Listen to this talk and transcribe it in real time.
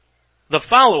The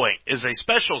following is a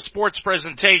special sports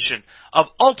presentation of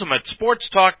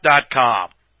UltimateSportsTalk.com.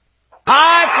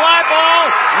 High fly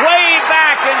ball, way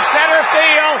back in center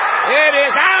field. It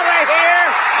is out of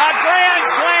here. A grand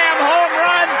slam home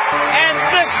run, and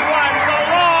this one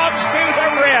belongs to the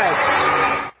Reds.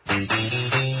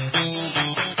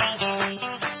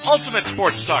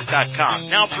 UltimateSportsTalk.com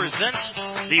now presents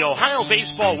the Ohio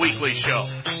Baseball Weekly Show,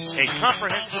 a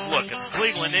comprehensive look at the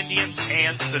Cleveland Indians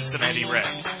and Cincinnati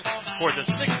Reds. For the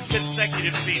sixth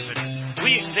consecutive season,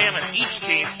 we examine each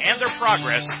team and their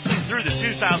progress through the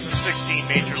 2016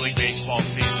 Major League Baseball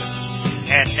season.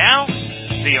 And now,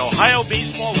 the Ohio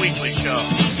Baseball Weekly Show.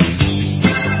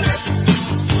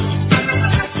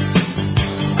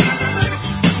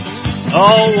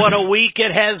 Oh, what a week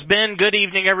it has been. Good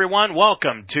evening, everyone.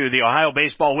 Welcome to the Ohio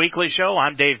Baseball Weekly Show.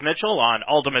 I'm Dave Mitchell on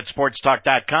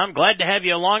UltimateSportsTalk.com. Glad to have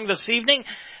you along this evening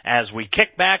as we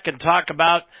kick back and talk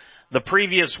about the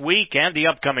previous week and the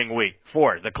upcoming week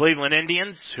for the Cleveland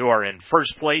Indians, who are in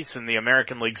first place in the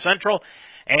American League Central,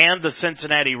 and the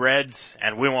Cincinnati Reds,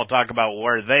 and we won't talk about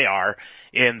where they are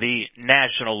in the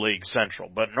National League Central.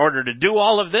 But in order to do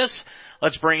all of this,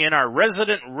 let's bring in our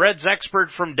resident Reds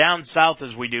expert from down south,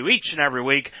 as we do each and every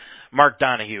week, Mark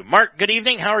Donahue. Mark, good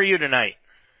evening. How are you tonight?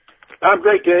 I'm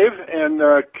great, Dave, and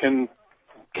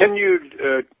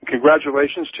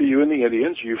congratulations to you and the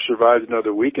Indians. You've survived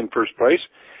another week in first place.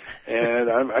 And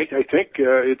I think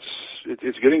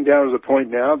it's getting down to the point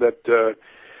now that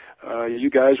you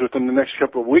guys within the next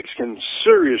couple of weeks can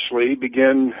seriously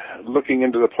begin looking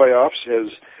into the playoffs as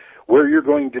where you're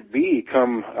going to be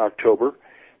come October.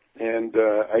 And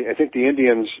I think the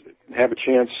Indians have a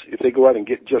chance if they go out and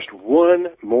get just one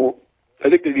more. I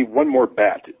think they need one more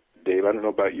bat, Dave. I don't know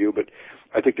about you, but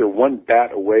I think they're one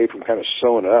bat away from kind of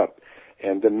sewing up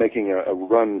and then making a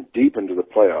run deep into the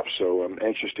playoffs. So I'm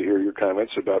anxious to hear your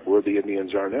comments about where the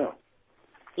Indians are now.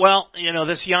 Well, you know,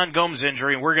 this Yan Gomes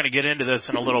injury, and we're going to get into this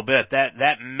in a little bit,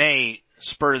 that may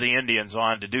spur the Indians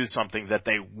on to do something that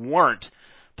they weren't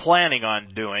planning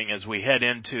on doing as we head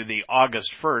into the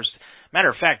August 1st. Matter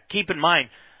of fact, keep in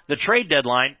mind, the trade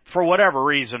deadline, for whatever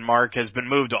reason, Mark, has been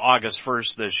moved to August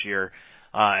 1st this year,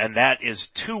 and that is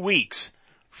 2 weeks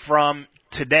from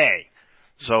today.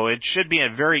 So it should be a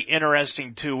very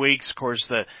interesting 2 weeks. Of course,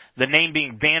 the name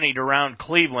being bandied around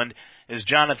Cleveland is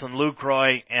Jonathan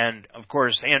Lucroy and, of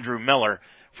course, Andrew Miller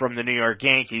from the New York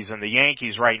Yankees. And the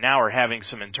Yankees right now are having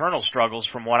some internal struggles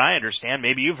from what I understand.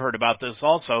 Maybe you've heard about this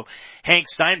also. Hank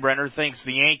Steinbrenner thinks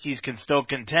the Yankees can still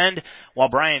contend, while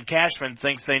Brian Cashman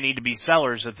thinks they need to be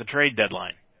sellers at the trade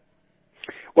deadline.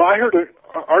 Well, I heard an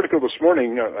article this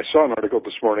morning. I saw an article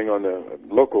this morning on the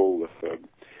local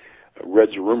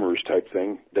Reds rumors type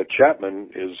thing that Chapman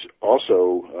is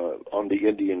also on the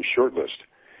Indian short list,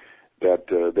 that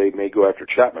they may go after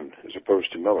Chapman as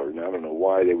opposed to Miller. Now, I don't know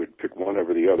why they would pick one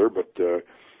over the other, but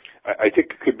I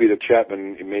think it could be that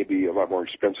Chapman may be a lot more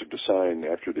expensive to sign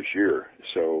after this year,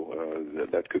 so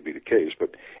that could be the case.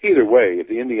 But either way, if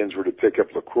the Indians were to pick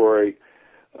up LaCroix,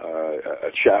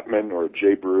 a Chapman or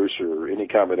Jay Bruce or any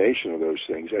combination of those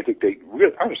things, I think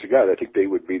honest to God, I think they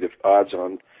would be the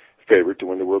odds-on favorite to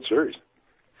win the World Series.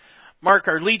 Mark,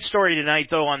 our lead story tonight,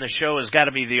 though, on the show has got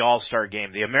to be the All-Star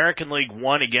Game. The American League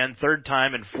won again, third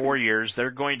time in 4 years.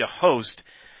 They're going to host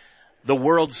the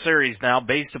World Series now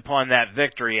based upon that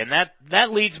victory. And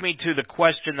that leads me to the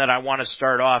question that I want to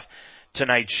start off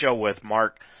tonight's show with,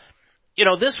 Mark. You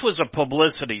know, this was a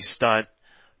publicity stunt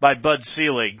by Bud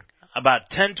Selig about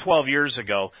 10, 12 years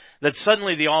ago that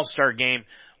suddenly the All-Star Game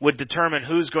would determine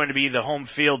who's going to be the home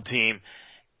field team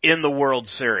in the World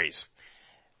Series.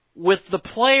 With the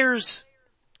players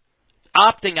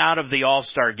opting out of the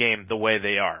All-Star Game the way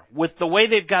they are, with the way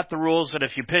they've got the rules that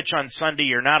if you pitch on Sunday,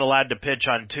 you're not allowed to pitch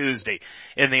on Tuesday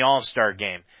in the All-Star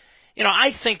Game. You know,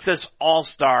 I think this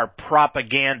All-Star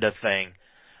propaganda thing,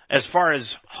 as far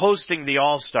as hosting the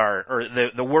All-Star or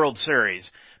the World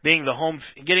Series, getting the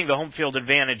home field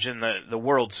advantage in the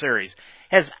World Series,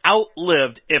 has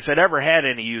outlived, if it ever had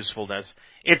any usefulness,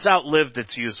 it's outlived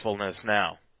its usefulness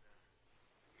now.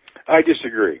 I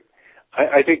disagree.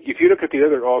 I think if you look at the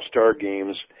other All-Star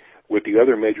games with the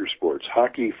other major sports,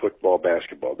 hockey, football,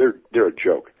 basketball, they're a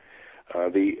joke.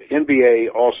 The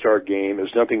NBA All-Star Game is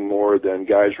nothing more than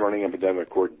guys running up and down the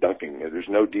court dunking. There's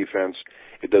no defense.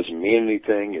 It doesn't mean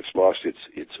anything. It's lost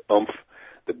its oomph.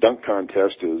 The dunk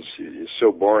contest is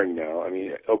so boring now. I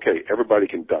mean, okay, everybody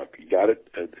can dunk. You got it?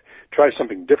 Try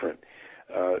something different.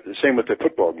 The same with the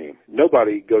football game.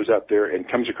 Nobody goes out there and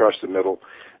comes across the middle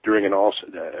during an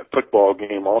football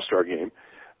game, All-Star game,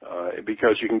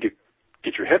 because you can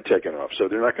get your head taken off. So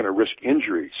they're not going to risk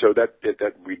injury. So that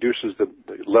reduces the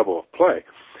level of play.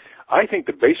 I think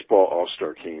the baseball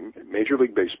All-Star team, Major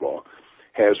League Baseball,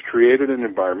 has created an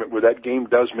environment where that game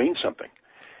does mean something.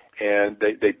 And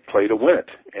they play to win it,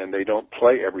 and they don't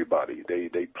play everybody.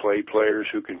 They play players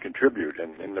who can contribute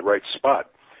in the right spot.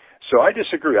 So I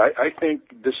disagree. I think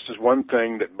this is one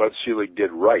thing that Bud Selig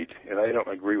did right, and I don't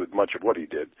agree with much of what he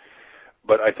did.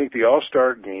 But I think the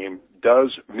All-Star game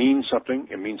does mean something.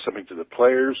 It means something to the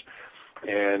players.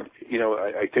 And, you know,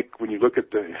 I think when you look at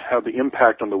how the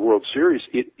impact on the World Series,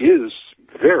 it is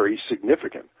very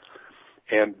significant.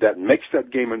 And that makes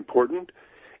that game important.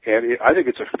 And I think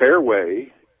it's a fair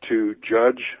way to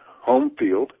judge home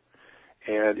field,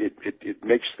 and it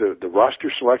makes the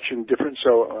roster selection different.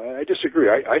 So I disagree.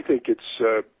 I think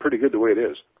it's pretty good the way it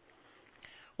is.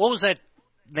 What was that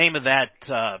name of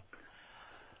that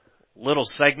little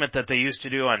segment that they used to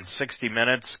do on 60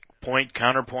 Minutes, Point,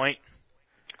 Counterpoint?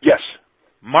 Yes.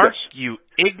 Mark, yes. You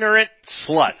ignorant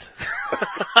slut.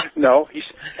 No, he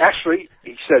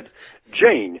said,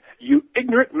 Jane, you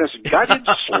ignorant, misguided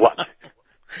slut.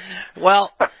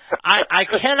 Well, I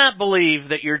cannot believe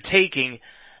that you're taking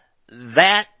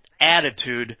that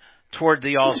attitude toward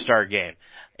the All-Star game.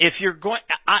 If you're going,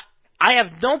 I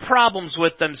have no problems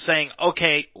with them saying,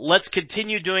 okay, let's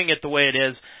continue doing it the way it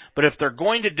is, but if they're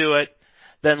going to do it,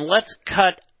 then let's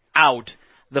cut out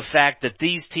the fact that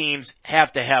these teams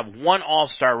have to have one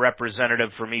All-Star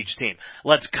representative from each team.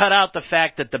 Let's cut out the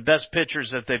fact that the best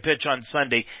pitchers, if they pitch on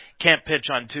Sunday, can't pitch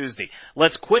on Tuesday.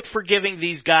 Let's quit forgiving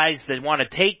these guys that want to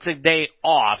take the day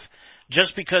off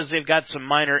just because they've got some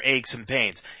minor aches and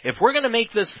pains. If we're going to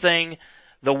make this thing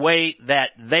the way that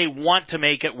they want to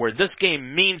make it, where this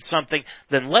game means something,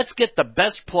 then let's get the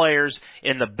best players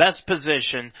in the best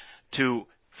position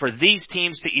for these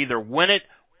teams to either win it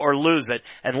or lose it.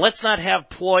 And let's not have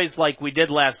ploys like we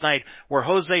did last night where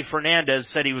Jose Fernandez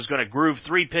said he was going to groove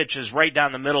 3 pitches right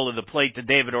down the middle of the plate to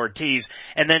David Ortiz.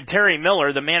 And then Terry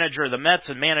Miller, the manager of the Mets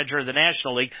and manager of the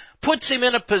National League, puts him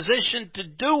in a position to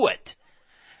do it.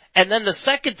 And then the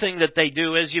second thing that they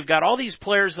do is you've got all these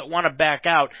players that want to back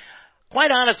out. Quite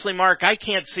honestly, Mark, I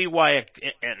can't see why,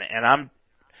 and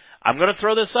I'm going to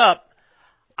throw this up,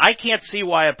 I can't see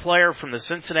why a player from the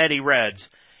Cincinnati Reds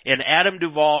in Adam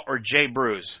Duvall or Jay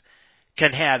Bruce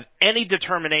can have any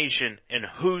determination in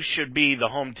who should be the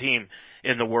home team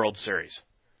in the World Series.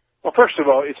 Well, first of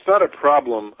all, it's not a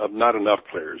problem of not enough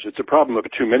players. It's a problem of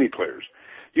too many players.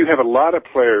 You have a lot of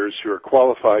players who are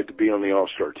qualified to be on the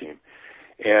All-Star team.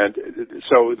 And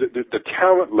so the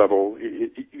talent level,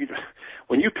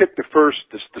 when you pick the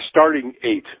starting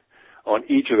 8 on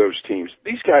each of those teams,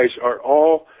 these guys are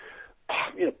all,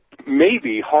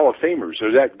 maybe Hall of Famers.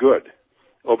 They're that good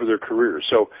over their careers.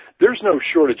 So there's no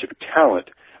shortage of talent,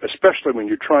 especially when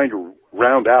you're trying to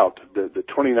round out the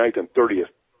 29th and 30th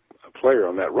player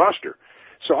on that roster.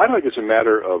 So I don't think it's a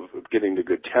matter of getting the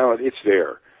good talent. It's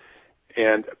there.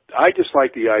 And I just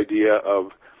like the idea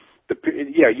of,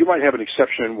 you might have an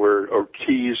exception where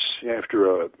Ortiz, after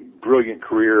a brilliant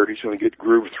career, he's going to get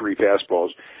grooved 3 fastballs.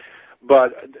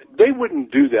 But they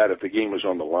wouldn't do that if the game was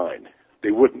on the line.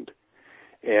 They wouldn't.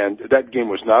 And that game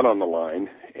was not on the line.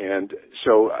 And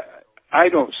so I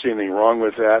don't see anything wrong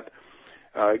with that.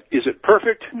 Is it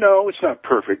perfect? No, it's not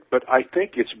perfect. But I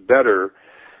think it's better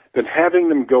than having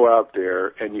them go out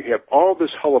there and you have all this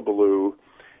hullabaloo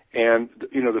and,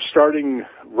 the starting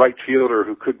right fielder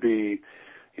who could be,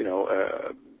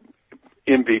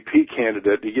 MVP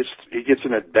candidate, he gets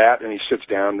an at bat and he sits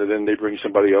down and then they bring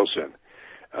somebody else in.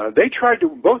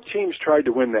 Both teams tried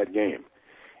to win that game.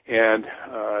 And,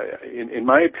 in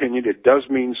my opinion, it does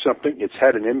mean something. It's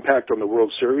had an impact on the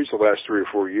World Series the last 3 or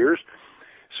 4 years.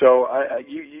 So I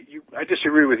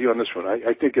disagree with you on this one.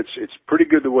 I think it's pretty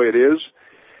good the way it is.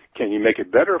 Can you make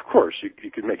it better? Of course,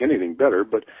 you can make anything better,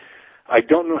 but I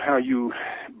don't know how you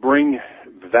bring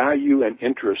value and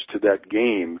interest to that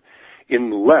game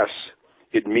unless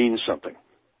it means something.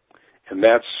 And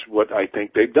that's what I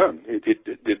think they've done.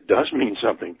 It does mean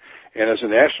something. And as a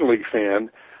National League fan,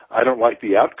 I don't like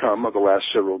the outcome of the last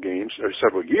several games or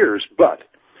several years, but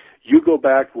you go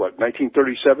back,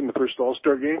 1937, the first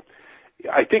All-Star game?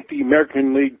 I think the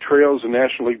American League trails the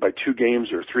National League by 2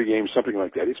 games or 3 games, something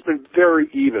like that. It's been very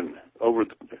even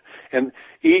and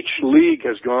each league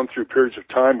has gone through periods of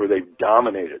time where they've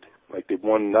dominated, like they've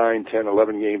won 9, 10,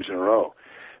 11 games in a row.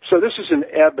 So this is an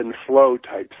ebb and flow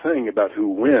type thing about who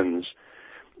wins,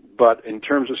 but in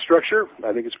terms of structure,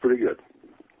 I think it's pretty good.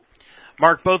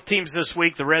 Mark, both teams this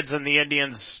week, the Reds and the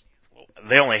Indians,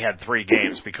 they only had 3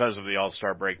 games because of the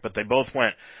All-Star break, but they both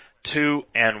went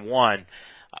 2-1.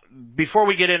 Before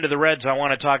we get into the Reds, I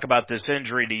want to talk about this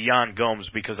injury to Yan Gomes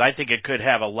because I think it could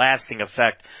have a lasting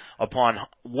effect upon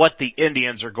what the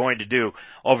Indians are going to do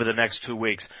over the next 2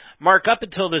 weeks. Mark, up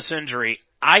until this injury,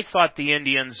 I thought the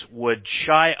Indians would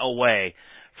shy away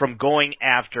from going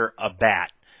after a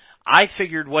bat. I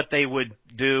figured what they would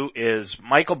do is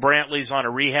Michael Brantley's on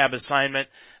a rehab assignment.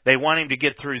 They want him to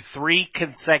get through 3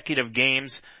 consecutive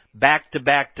games back to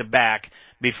back to back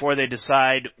before they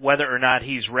decide whether or not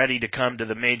he's ready to come to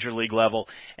the major league level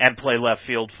and play left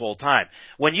field full time.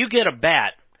 When you get a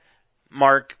bat,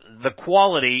 Mark, the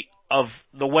quality of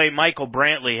the way Michael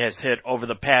Brantley has hit over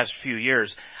the past few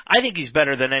years, I think he's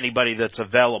better than anybody that's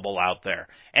available out there.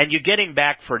 And you get him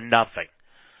back for nothing.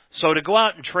 So to go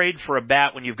out and trade for a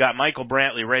bat when you've got Michael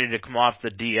Brantley ready to come off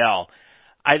the DL,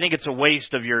 I think it's a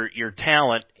waste of your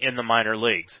talent in the minor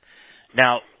leagues.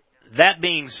 Now, that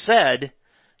being said,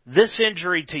 this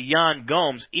injury to Yan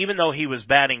Gomes, even though he was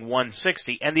batting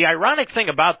 160, and the ironic thing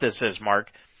about this is, Mark,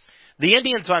 the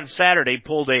Indians on Saturday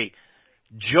pulled a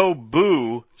Joe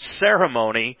Boo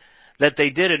ceremony that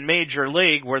they did in Major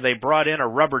League where they brought in a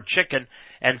rubber chicken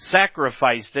and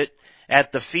sacrificed it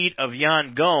at the feet of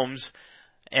Yan Gomes,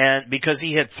 and because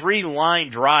he had 3 line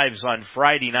drives on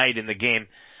Friday night in the game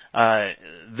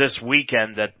this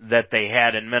weekend that they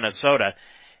had in Minnesota,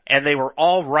 and they were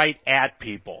all right at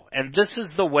people. And this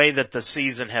is the way that the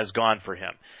season has gone for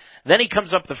him. Then he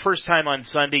comes up the first time on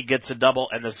Sunday, gets a double,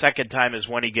 and the second time is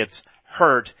when he gets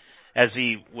hurt as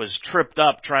he was tripped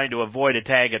up trying to avoid a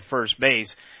tag at first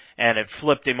base, and it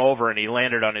flipped him over and he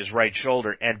landed on his right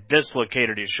shoulder and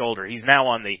dislocated his shoulder. He's now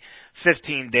on the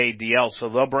 15-day DL, so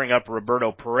they'll bring up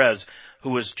Roberto Perez,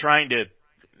 who was trying to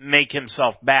make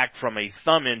himself back from a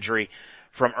thumb injury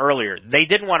from earlier. They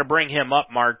didn't want to bring him up,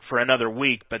 Mark, for another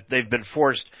week, but they've been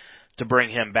forced to bring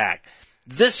him back.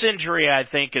 This injury, I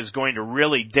think, is going to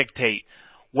really dictate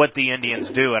what the Indians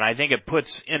do, and I think it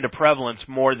puts into prevalence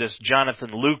more this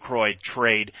Jonathan Lucroy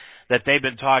trade that they've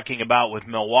been talking about with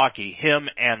Milwaukee, him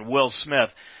and Will Smith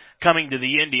coming to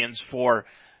the Indians for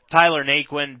Tyler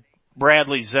Naquin,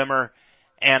 Bradley Zimmer,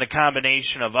 and a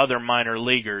combination of other minor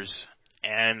leaguers.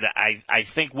 And I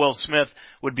think Will Smith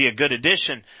would be a good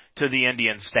addition to the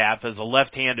Indian staff as a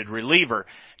left-handed reliever.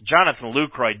 Jonathan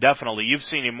Lucroy, definitely. You've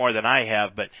seen him more than I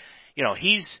have, but, you know,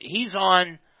 he's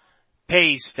on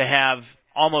pace to have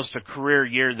almost a career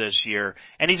year this year,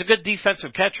 and he's a good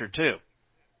defensive catcher, too.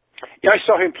 Yeah, I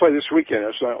saw him play this weekend.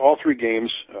 I saw all 3 games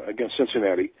against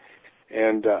Cincinnati,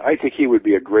 and I think he would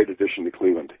be a great addition to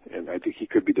Cleveland, and I think he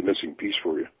could be the missing piece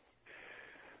for you.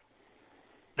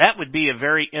 That would be a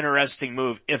very interesting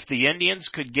move if the Indians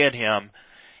could get him.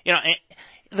 You know,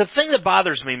 the thing that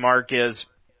bothers me, Mark, is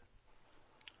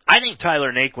I think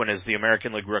Tyler Naquin is the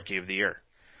American League Rookie of the Year.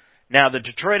 Now, the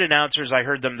Detroit announcers, I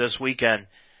heard them this weekend,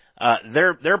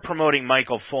 they're promoting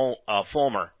Michael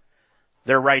Fulmer,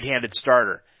 their right-handed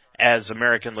starter, as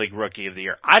American League Rookie of the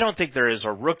Year. I don't think there is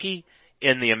a rookie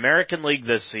in the American League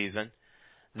this season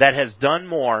that has done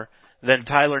more than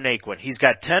Tyler Naquin. He's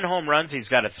got 10 home runs. He's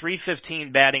got a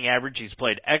 .315 batting average. He's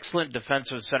played excellent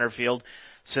defensive center field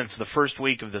since the first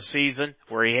week of the season,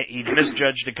 where he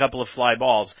misjudged a couple of fly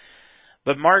balls.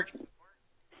 But, Mark,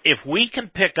 if we can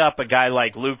pick up a guy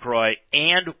like Lucroy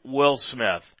and Will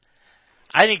Smith,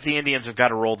 I think the Indians have got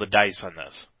to roll the dice on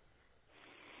this.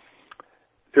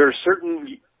 There are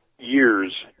certain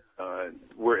years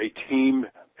where a team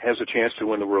has a chance to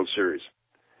win the World Series.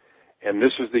 And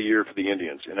this is the year for the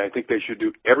Indians. And I think they should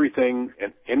do everything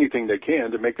and anything they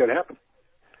can to make that happen.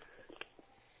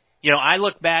 You know, I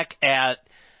look back at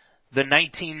the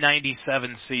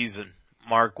 1997 season,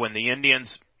 Mark, when the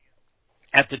Indians,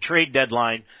 at the trade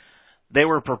deadline, they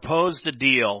were proposed a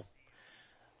deal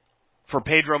for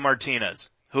Pedro Martinez,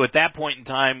 who at that point in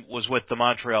time was with the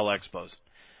Montreal Expos.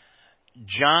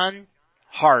 John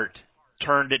Hart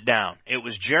turned it down. It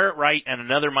was Jarrett Wright and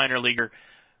another minor leaguer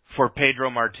for Pedro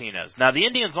Martinez. Now, the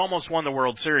Indians almost won the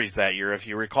World Series that year, if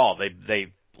you recall. They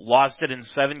lost it in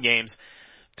 7 games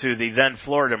to the then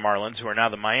Florida Marlins, who are now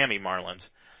the Miami Marlins.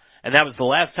 And that was the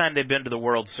last time they'd been to the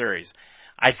World Series.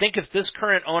 I think if this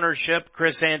current ownership,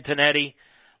 Chris Antonetti,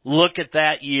 look at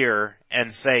that year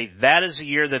and say that is a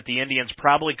year that the Indians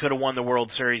probably could have won the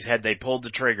World Series had they pulled the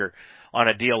trigger on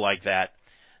a deal like that,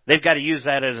 they've got to use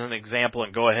that as an example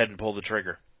and go ahead and pull the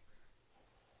trigger.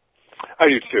 I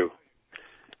do too.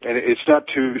 And it's not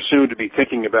too soon to be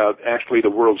thinking about actually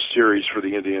the World Series for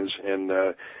the Indians. And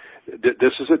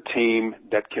this is a team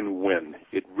that can win.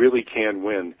 It really can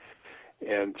win.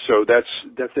 And so that's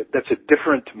a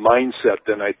different mindset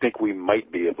than I think we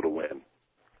might be able to win.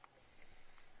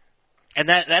 And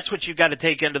that's what you've got to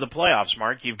take into the playoffs,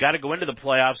 Mark. You've got to go into the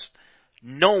playoffs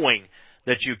knowing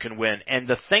that you can win. And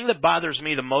the thing that bothers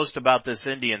me the most about this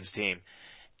Indians team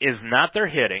is not their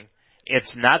hitting.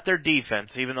 It's not their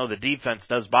defense, even though the defense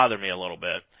does bother me a little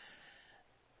bit.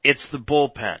 It's the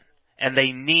bullpen. And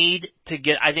they need to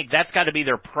get, I think that's got to be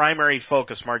their primary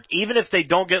focus, Mark. Even if they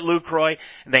don't get Lucroy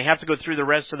and they have to go through the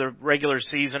rest of the regular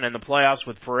season and the playoffs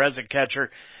with Perez at catcher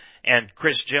and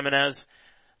Chris Jimenez,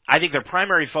 I think their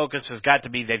primary focus has got to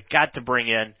be they've got to bring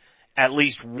in at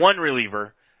least one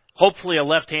reliever, hopefully a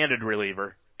left-handed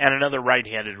reliever, and another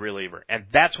right-handed reliever. And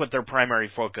that's what their primary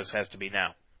focus has to be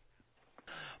now.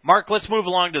 Mark, let's move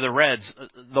along to the Reds.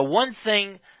 The one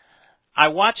thing, I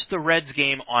watched the Reds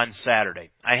game on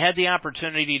Saturday. I had the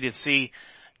opportunity to see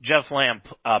Jeff Lamb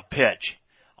pitch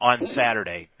on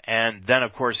Saturday. And then,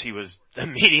 of course, he was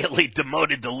immediately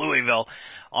demoted to Louisville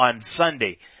on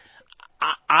Sunday.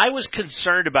 I was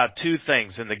concerned about two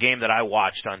things in the game that I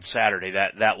watched on Saturday,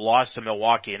 that loss to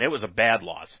Milwaukee, and it was a bad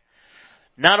loss.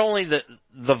 Not only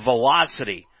the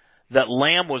velocity that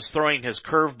Lamb was throwing his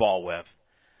curveball with,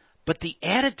 but the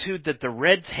attitude that the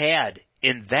Reds had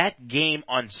in that game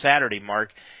on Saturday,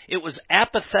 Mark, it was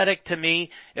apathetic to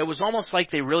me. It was almost like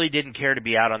they really didn't care to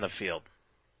be out on the field.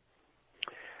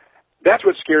 That's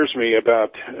what scares me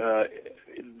about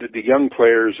the young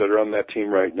players that are on that team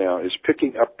right now, is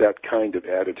picking up that kind of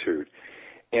attitude.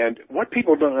 And what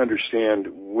people don't understand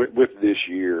with this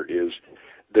year is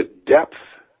the depth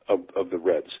of the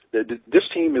Reds. This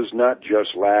team is not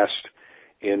just last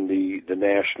in the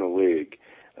National League.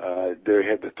 They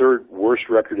have the third worst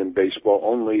record in baseball.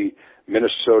 Only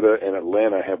Minnesota and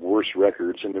Atlanta have worse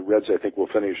records, and the Reds, I think, will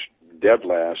finish dead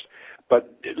last.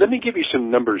 But let me give you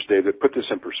some numbers, Dave, that put this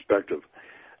in perspective.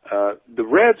 The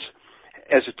Reds,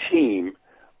 as a team,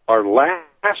 are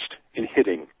last in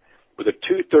hitting with a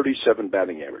 .237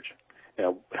 batting average.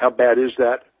 Now, how bad is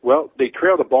that? Well, they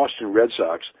trail the Boston Red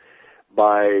Sox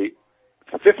by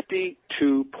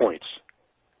 52 points.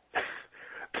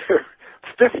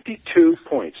 52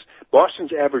 points.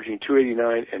 Boston's averaging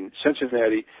 .289 and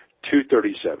Cincinnati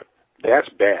 .237. That's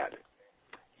bad.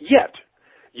 Yet,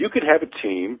 you could have a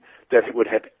team that would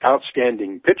have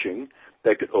outstanding pitching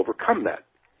that could overcome that.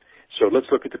 So let's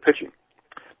look at the pitching.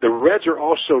 The Reds are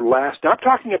also last. Now, I'm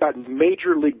talking about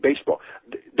Major League Baseball.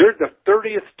 They're the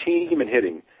 30th team in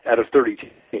hitting out of 30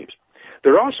 teams.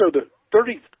 They're also the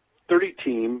 30th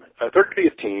team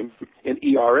in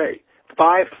ERA,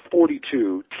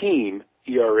 5.42 team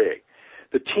ERA.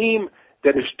 The team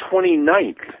that is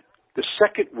 29th, the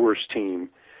second worst team,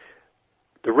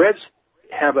 the Reds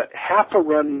have a half a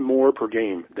run more per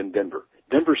game than Denver.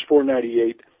 Denver's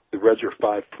 4.98, the Reds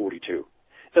are 5.42.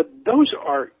 Now, those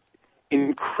are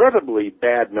incredibly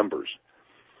bad numbers.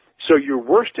 So you're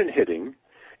worst in hitting,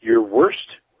 you're worst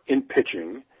in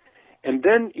pitching, and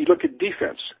then you look at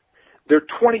defense. They're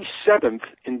 27th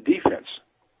in defense.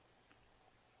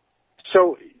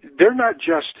 So they're not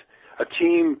just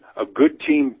a good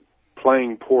team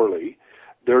playing poorly.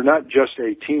 They're not just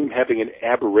a team having an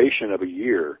aberration of a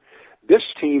year. This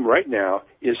team right now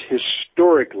is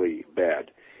historically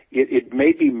bad. It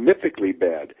may be mythically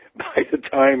bad by the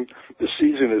time the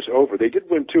season is over. They did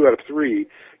win 2 out of 3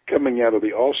 coming out of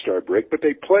the All-Star break, but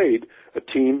they played a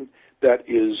team that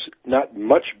is not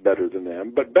much better than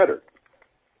them, but better.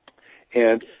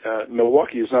 And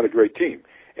Milwaukee is not a great team.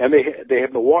 And they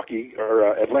have Milwaukee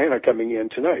or Atlanta coming in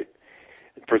tonight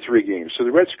for 3 games. So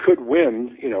the Reds could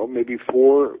win, maybe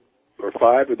 4 or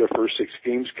 5 of their first 6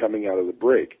 games coming out of the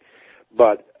break.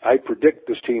 But I predict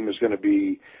this team is going to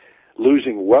be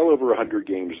losing well over 100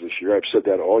 games this year. I've said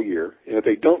that all year. And if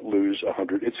they don't lose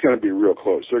 100, it's going to be real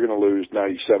close. They're going to lose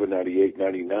 97, 98,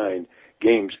 99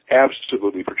 games,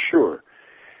 absolutely for sure.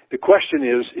 The question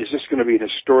is this going to be an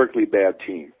historically bad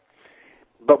team?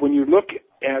 But when you look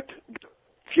at the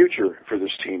future for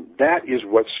this team, that is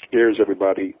what scares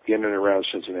everybody in and around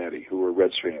Cincinnati who are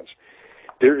Reds fans.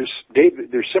 There's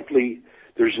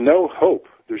no hope.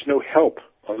 There's no help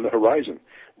on the horizon.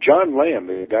 John Lamb,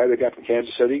 the guy they got from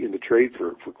Kansas City in the trade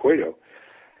for Cueto,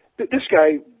 this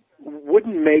guy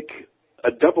wouldn't make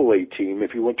a Double-A team if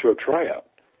he went to a tryout.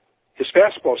 His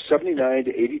fastball is 79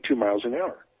 to 82 miles an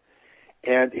hour.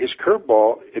 And his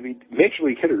curveball, Major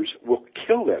League hitters will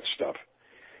kill that stuff.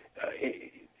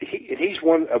 He's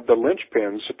one of the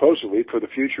linchpins, supposedly, for the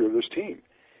future of this team.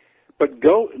 But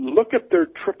go look at their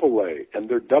Triple-A and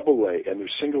their Double-A and their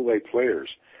Single-A players.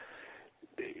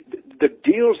 The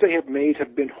deals they have made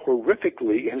have been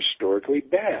horrifically and historically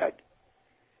bad.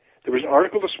 There was an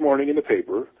article this morning in the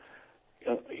paper,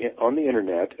 on the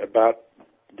internet, about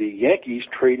the Yankees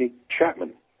trading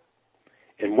Chapman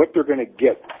and what they're going to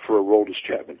get for Aroldis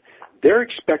Chapman. They're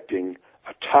expecting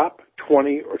a top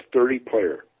 20 or 30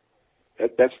 player.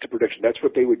 That's the prediction. That's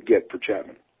what they would get for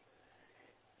Chapman.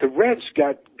 The Reds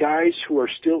got guys who are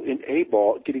still in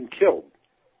A-ball getting killed.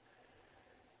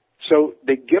 So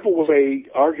they give away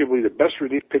arguably the best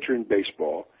relief pitcher in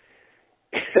baseball,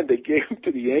 and they gave him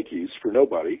to the Yankees for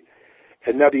nobody.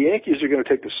 And now the Yankees are going to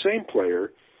take the same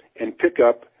player and pick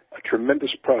up a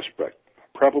tremendous prospect,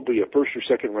 probably a first or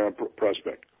second round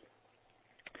prospect.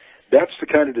 That's the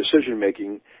kind of decision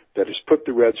making that has put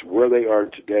the Reds where they are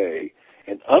today.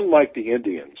 And unlike the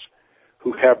Indians,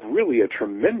 who have really a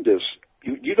tremendous,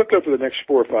 you look over the next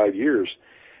 4 or 5 years,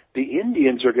 the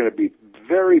Indians are going to be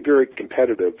very, very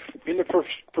competitive in the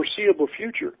foreseeable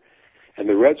future. And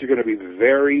the Reds are going to be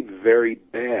very, very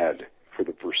bad for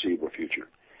the foreseeable future.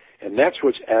 And that's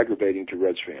what's aggravating to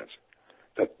Reds fans,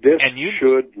 that this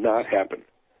should not happen.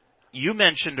 You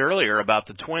mentioned earlier about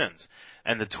the Twins,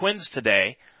 and the Twins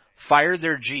today fired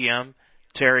their GM,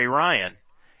 Terry Ryan.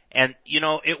 And,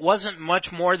 it wasn't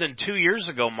much more than 2 years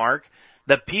ago, Mark,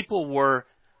 that people were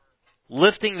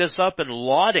lifting this up and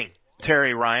lauding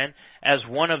Terry Ryan as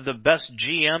one of the best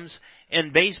GMs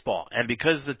in baseball. And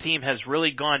because the team has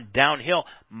really gone downhill,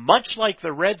 much like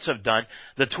the Reds have done,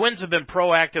 the Twins have been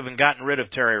proactive and gotten rid of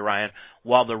Terry Ryan,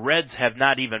 while the Reds have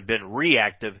not even been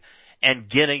reactive and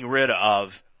getting rid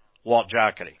of Walt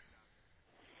Jocketty.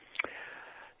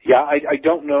 Yeah, I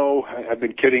don't know. I've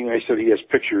been kidding. I said he has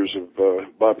pictures of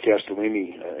Bob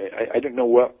Castellini. I don't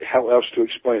know how else to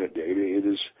explain it, Dave. It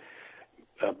is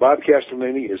Bob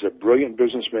Castellini is a brilliant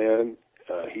businessman.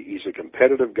 He's a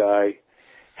competitive guy.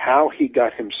 How he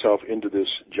got himself into this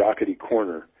Jocketty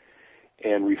corner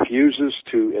and refuses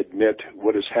to admit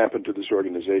what has happened to this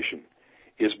organization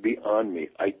is beyond me.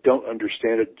 I don't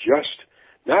understand it, just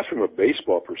not from a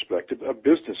baseball perspective, a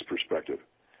business perspective.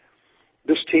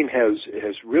 This team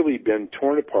has really been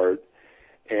torn apart,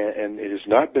 and it has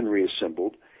not been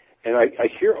reassembled. And I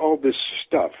hear all this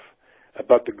stuff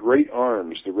about the great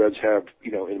arms the Reds have,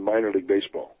 in minor league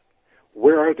baseball.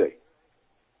 Where are they?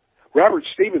 Robert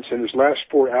Stevenson, his last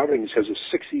 4 outings, has a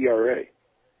 6 ERA.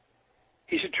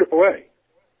 He's a AAA.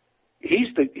 He's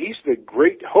the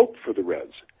great hope for the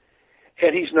Reds,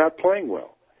 and he's not playing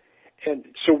well. And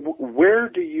so where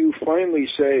do you finally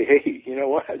say, hey, you know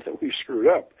what, we screwed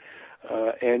up?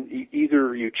 And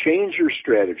either you change your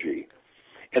strategy,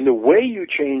 and the way you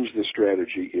change the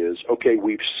strategy is, okay,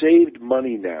 we've saved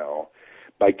money now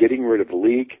by getting rid of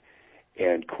Leake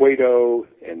and Cueto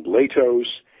and Latos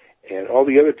and all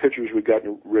the other pitchers we've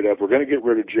gotten rid of. We're going to get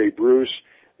rid of Jay Bruce,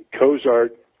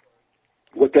 Cozart.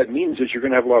 What that means is you're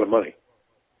going to have a lot of money.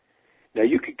 Now,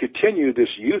 you could continue this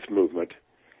youth movement,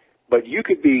 but you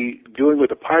could be doing what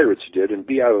the Pirates did and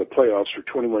be out of the playoffs for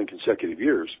 21 consecutive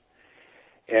years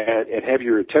and have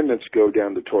your attendance go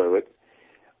down the toilet.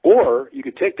 Or you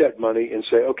could take that money and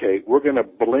say, okay, we're going to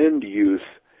blend youth,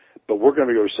 but we're going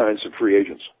to go sign some free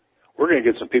agents. We're going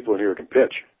to get some people in here who can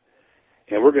pitch,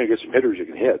 and we're going to get some hitters who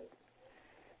can hit.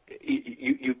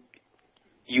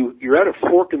 You're at a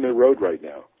fork in the road right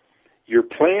now. Your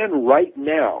plan right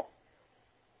now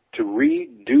to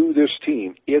redo this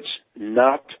team, it's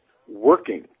not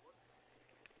working.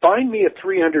 Find me a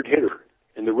 300 hitter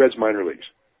in the Reds minor leagues.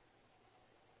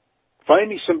 Find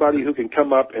me somebody who can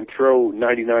come up and throw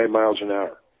 99 miles an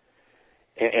hour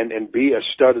and be a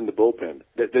stud in the bullpen.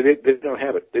 They don't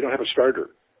have it. They don't have a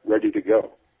starter ready to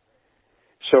go.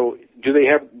 So do they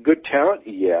have good talent?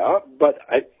 Yeah, but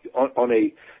on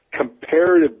a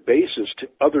comparative basis to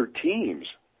other teams,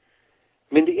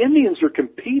 I mean, the Indians are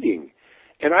competing.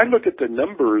 And I look at the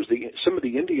numbers, some of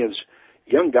the Indians,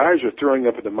 young guys are throwing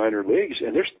up in the minor leagues,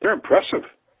 and they're impressive.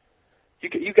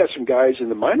 You got some guys in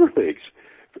the minor leagues,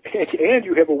 and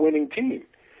you have a winning team.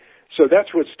 So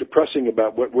that's what's depressing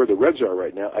about where the Reds are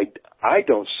right now. I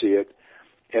don't see it,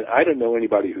 and I don't know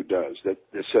anybody who does, that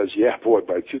says, yeah, boy,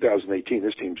 by 2018,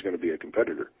 this team's going to be a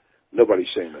competitor. Nobody's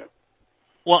saying that.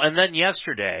 Well, and then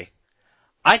yesterday,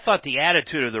 I thought the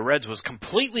attitude of the Reds was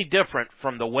completely different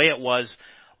from the way it was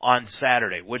on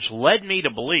Saturday, which led me to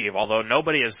believe, although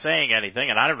nobody is saying anything,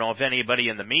 and I don't know if anybody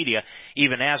in the media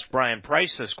even asked Brian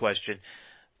Price this question,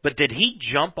 but did he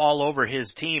jump all over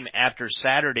his team after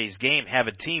Saturday's game, have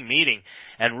a team meeting,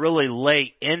 and really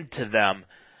lay into them?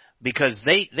 Because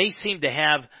they seem to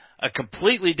have a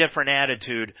completely different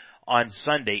attitude on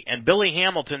Sunday. And Billy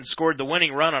Hamilton scored the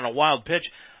winning run on a wild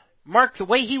pitch. Mark, the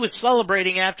way he was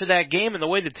celebrating after that game and the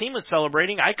way the team was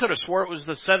celebrating, I could have swore it was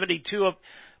the 72 of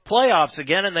playoffs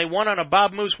again, and they won on a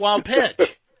Bob Moose wild pitch.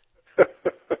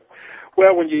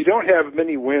 Well, when you don't have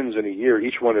many wins in a year,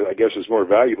 each one, I guess, is more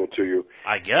valuable to you.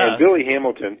 I guess. And Billy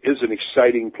Hamilton is an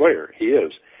exciting player. He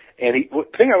is. And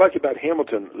the thing I like about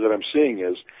Hamilton that I'm seeing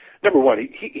is, number one,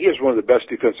 he is one of the best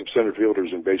defensive center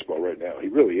fielders in baseball right now. He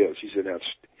really is. He's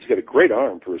got a great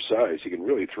arm for his size. He can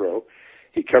really throw.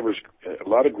 He covers a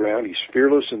lot of ground. He's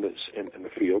fearless in the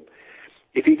field.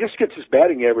 if he just gets his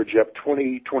batting average up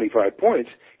 20, 25 points,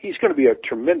 he's going to be a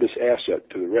tremendous asset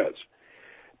to the Reds.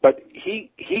 But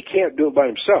he can't do it by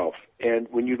himself. And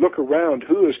when you look around,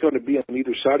 who is going to be on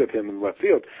either side of him in left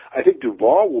field? I think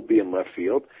Duvall will be in left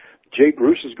field. Jay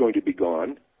Bruce is going to be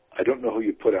gone. I don't know who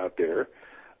you put out there.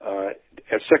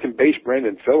 At second base,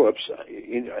 Brandon Phillips.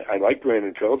 I like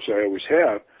Brandon Phillips. I always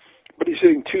have. But he's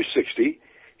hitting .260.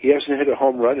 He hasn't hit a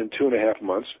home run in 2.5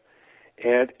 months.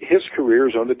 And his career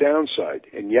is on the downside.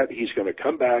 And yet he's going to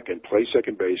come back and play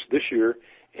second base this year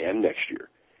and next year.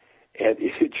 And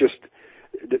it just...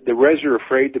 The Reds are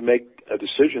afraid to make a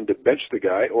decision to bench the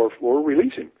guy or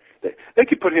release him. They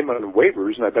could put him on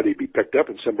waivers, and I bet he'd be picked up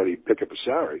and somebody pick up a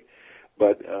salary.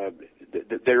 But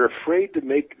they're afraid to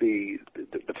make the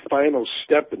final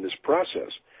step in this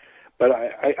process. But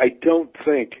I don't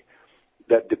think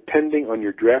that depending on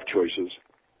your draft choices,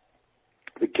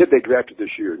 the kid they drafted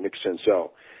this year, Nick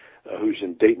Senzel, who's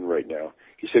in Dayton right now,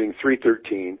 he's hitting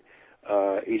 .313.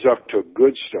 He's off to a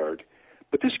good start.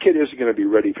 But this kid isn't going to be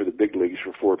ready for the big leagues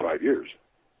for 4 or 5 years.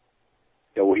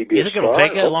 Now, will he be a star? You think it will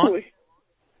take that long?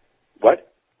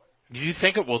 What? Do you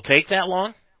think it will take that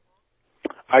long?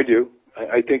 I do.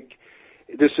 I think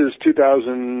this is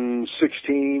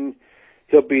 2016.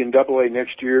 He'll be in AA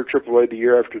next year, AAA the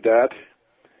year after that,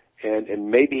 and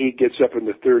maybe he gets up in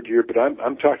the third year. But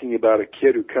I'm talking about a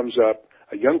kid who comes up,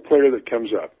 a young player that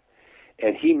comes up,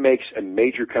 and he makes a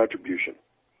major contribution.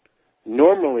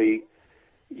 Normally,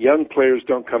 young players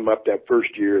don't come up that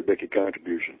first year and make a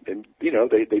contribution. And,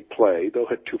 they play. They'll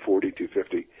hit 240,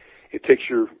 250. It takes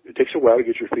a while to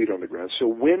get your feet on the ground. So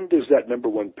when does that number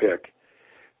one pick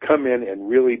come in and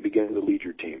really begin to lead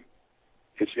your team?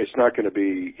 It's not going to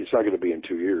be in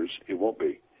 2 years. It won't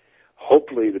be.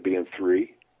 Hopefully it'll be in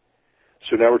 3.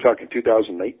 So now we're talking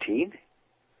 2019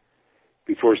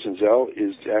 before Senzel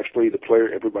is actually the player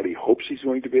everybody hopes he's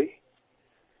going to be.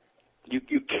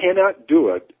 You cannot do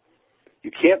it. You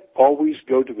can't always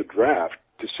go to the draft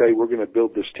to say we're going to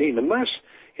build this team unless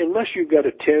you've got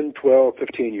a 10, 12,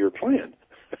 15-year plan.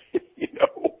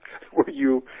 Where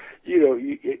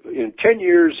in 10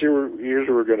 years, here's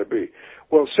where we're going to be.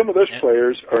 Well, some of those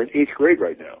players are in 8th grade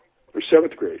right now or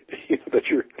 7th grade that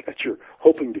you're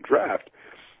hoping to draft.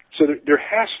 So there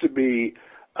has to be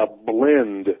a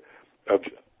blend of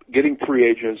getting free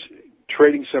agents,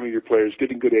 trading some of your players,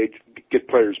 get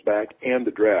players back, and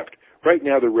the draft. Right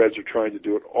now, the Reds are trying to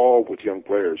do it all with young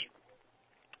players.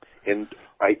 And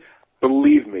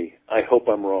believe me, I hope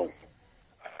I'm wrong.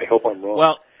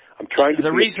 Well, I'm trying to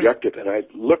be objective, and I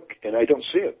look, and I don't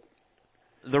see it.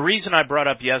 The reason I brought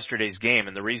up yesterday's game,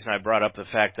 and the reason I brought up the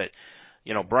fact that,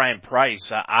 Brian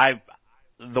Price,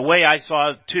 the way I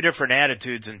saw 2 different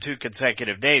attitudes in 2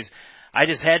 consecutive days, I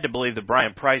just had to believe that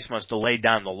Brian Price must have laid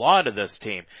down the law to this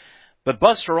team. But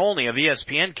Buster Olney of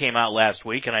ESPN came out last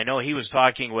week, and I know he was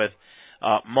talking with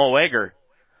Mo Egger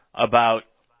about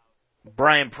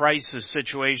Brian Price's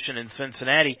situation in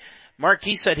Cincinnati. Mark,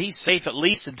 he said he's safe at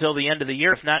least until the end of the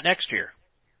year, if not next year.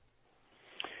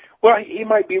 Well, he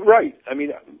might be right. I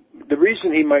mean, the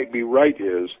reason he might be right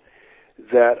is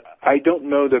that I don't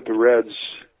know that the Reds,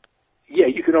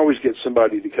 you can always get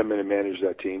somebody to come in and manage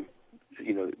that team,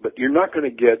 but you're not going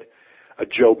to get a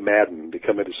Joe Madden to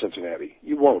come into Cincinnati.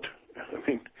 You won't. I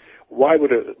mean, why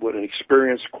would an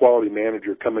experienced quality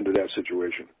manager come into that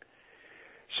situation?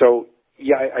 So,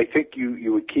 I think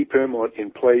you would keep him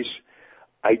in place.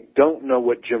 I don't know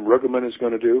what Jim Riggleman is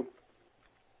going to do.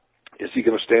 Is he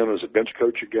going to stay on as a bench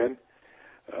coach again?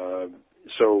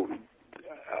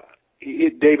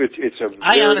 David, it's a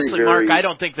very, honestly, Mark, I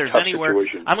don't think there's anywhere.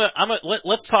 Situation.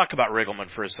 Let's talk about Riggleman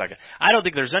for a second. I don't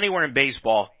think there's anywhere in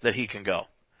baseball that he can go.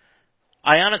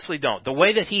 I honestly don't. The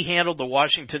way that he handled the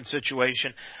Washington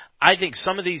situation, I think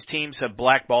some of these teams have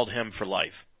blackballed him for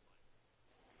life.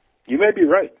 You may be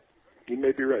right.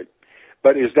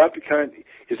 But is that the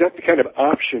kind of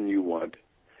option you want,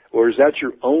 or is that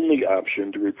your only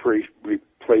option to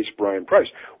replace Brian Price?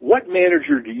 What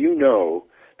manager do you know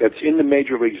that's in the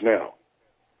major leagues now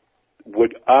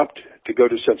would opt to go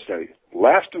to Cincinnati?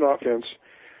 Last in offense,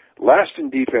 last in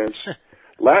defense,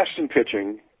 last in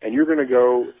pitching, and you're going to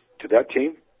go to that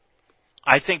team?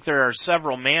 I think there are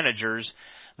several managers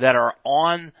that are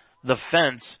on the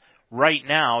fence right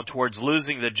now towards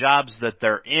losing the jobs that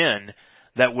they're in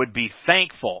that would be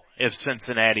thankful if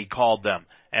Cincinnati called them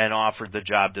and offered the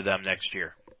job to them next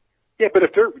year. Yeah, but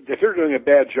if they're doing a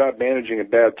bad job managing a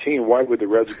bad team, why would the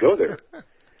Reds go there?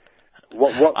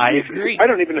 I agree. I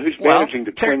don't even know who's managing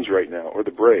the Twins right now or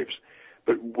the Braves.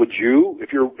 But would you,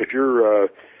 if you're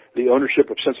the ownership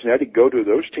of Cincinnati, go to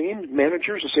those team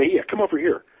managers and say, "Yeah, come over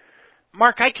here.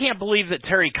 Mark, I can't believe that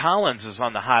Terry Collins is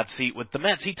on the hot seat with the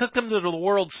Mets. He took them to the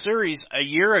World Series a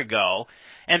year ago,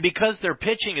 and because their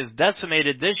pitching is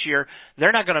decimated this year,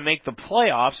 they're not going to make the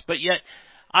playoffs, but yet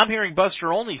I'm hearing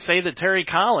Buster Olney say that Terry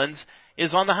Collins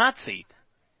is on the hot seat.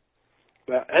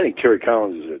 Well, I think Terry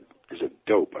Collins is a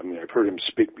dope. I mean, I've heard him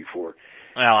speak before.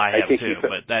 Well, I have too,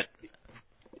 but that's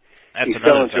he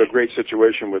fell into a great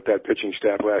situation with that pitching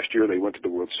staff last year. They went to the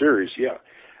World Series. Yeah,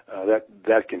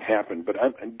 that can happen. But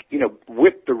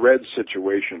with the Reds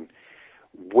situation,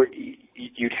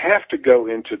 you'd have to go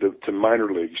into the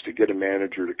minor leagues to get a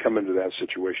manager to come into that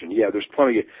situation. Yeah, there's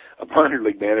plenty of minor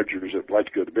league managers that like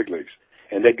to go to the big leagues,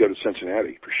 and they'd go to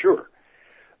Cincinnati for sure.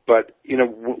 But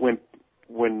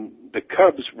when the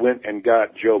Cubs went and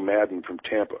got Joe Maddon from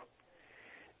Tampa,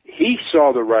 he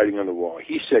saw the writing on the wall.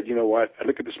 He said, you know what, I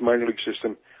look at this minor league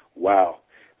system, wow,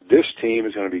 this team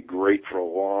is going to be great for a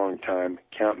long time.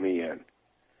 Count me in.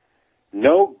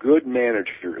 No good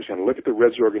manager is going to look at the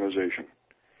Reds organization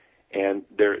and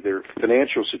their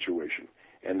financial situation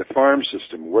and the farm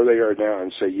system, where they are now,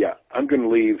 and say, yeah, I'm going to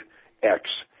leave X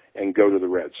and go to the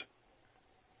Reds.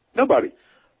 Nobody.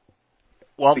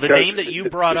 Well, the name that you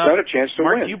brought up, not a chance to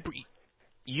Mark, win.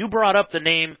 you brought up the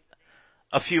name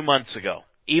a few months ago,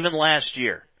 even last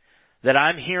year, that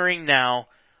I'm hearing now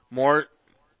more,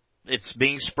 it's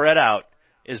being spread out,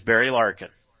 is Barry Larkin.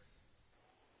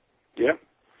 Yeah.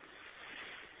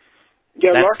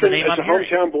 Yeah, That's Larkin is a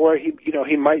hometown boy.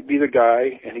 He might be the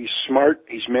guy, and he's smart.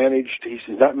 He's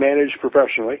not managed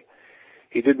professionally.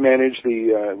 He did manage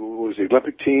the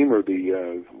Olympic team or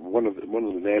the one of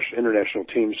the international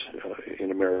teams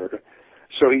in America.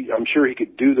 So I'm sure he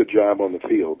could do the job on the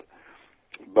field.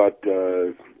 But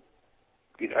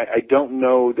I don't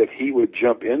know that he would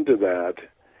jump into that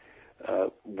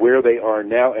where they are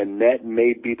now, and that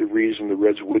may be the reason the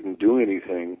Reds wouldn't do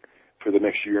anything for the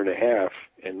next year and a half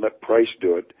and let Price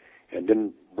do it, and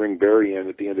then bring Barry in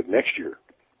at the end of next year.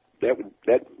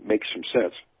 That makes some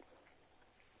sense.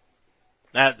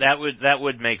 That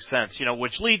would make sense,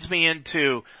 which leads me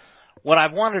into what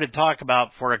I've wanted to talk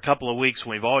about for a couple of weeks.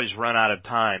 We've always run out of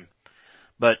time,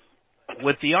 but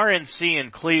with the RNC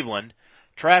in Cleveland,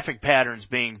 traffic patterns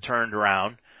being turned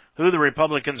around, who the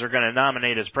Republicans are going to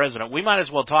nominate as president, we might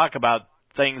as well talk about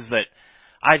things that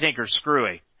I think are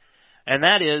screwy, and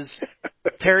that is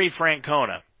Terry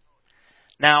Francona.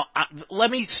 Now, let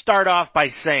me start off by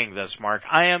saying this, Mark.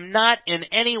 I am not in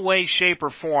any way, shape, or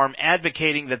form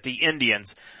advocating that the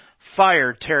Indians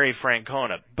fire Terry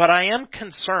Francona, but I am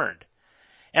concerned,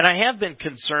 and I have been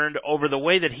concerned over the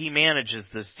way that he manages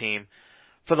this team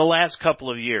for the last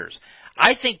couple of years.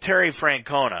 I think Terry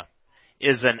Francona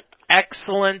is an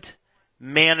excellent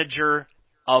manager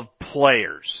of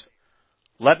players.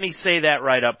 Let me say that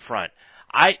right up front.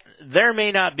 There may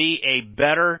not be a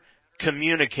better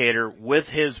communicator with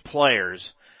his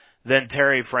players than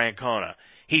Terry Francona.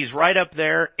 He's right up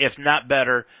there, if not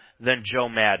better, than Joe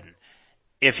Maddon.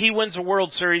 If he wins a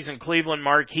World Series in Cleveland,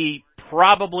 Mark, he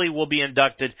probably will be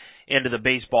inducted into the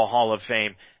Baseball Hall of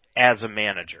Fame as a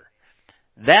manager.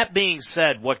 That being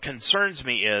said, what concerns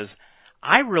me is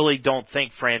I really don't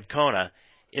think Francona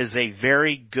is a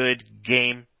very good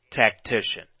game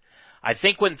tactician. I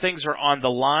think when things are on the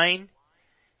line,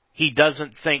 he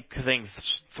doesn't think things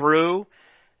through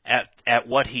at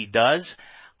what he does.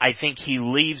 I think he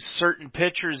leaves certain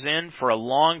pitchers in for a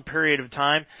long period of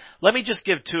time. Let me just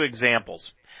give two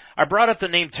examples. I brought up the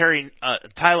name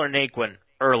Tyler Naquin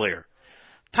earlier.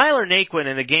 Tyler Naquin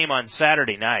in the game on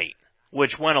Saturday night,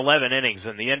 which went 11 innings,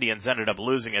 and the Indians ended up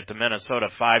losing it to Minnesota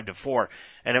 5-4,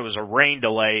 and it was a rain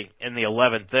delay in the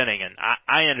 11th inning, and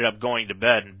I ended up going to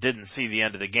bed and didn't see the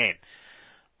end of the game.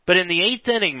 But in the 8th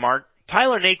inning, Mark,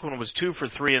 Tyler Naquin was 2 for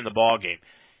 3 in the ballgame.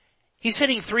 He's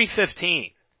hitting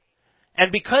 .315.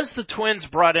 And because the Twins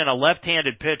brought in a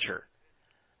left-handed pitcher,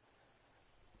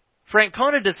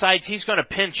 Francona decides he's going to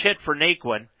pinch hit for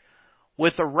Naquin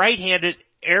with a right-handed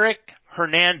Eric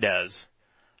Gonzalez.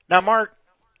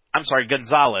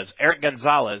 Eric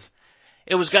Gonzalez.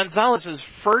 It was Gonzalez's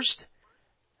first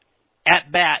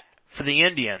at-bat for the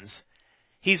Indians.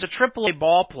 He's a AAA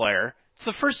ball player. It's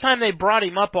the first time they brought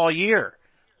him up all year.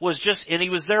 And he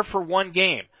was there for one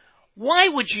game. Why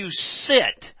would you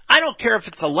sit? I don't care if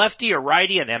it's a lefty or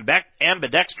righty, an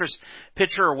ambidextrous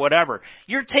pitcher or whatever.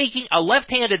 You're taking a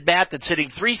left-handed bat that's hitting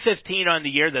 .315 on the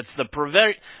year, that's the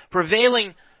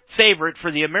prevailing favorite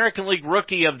for the American League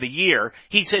Rookie of the Year.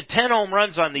 He's hit 10 home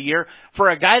runs on the year. For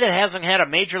a guy that hasn't had a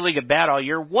Major League at bat all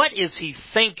year, what is he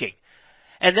thinking?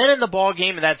 And then in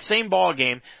that same ball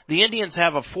game, the Indians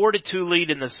have a 4-2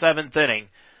 lead in the 7th inning.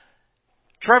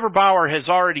 Trevor Bauer has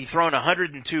already thrown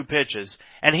 102 pitches,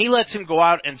 and he lets him go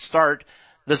out and start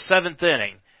the 7th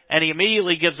inning, and he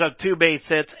immediately gives up 2 base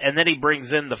hits, and then he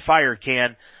brings in the fire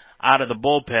can out of the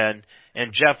bullpen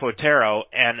and Jeff Otero,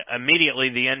 and immediately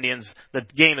the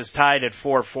game is tied at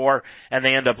 4-4, and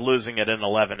they end up losing it in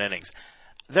 11 innings.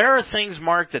 There are things,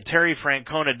 Mark, that Terry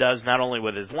Francona does not only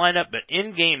with his lineup, but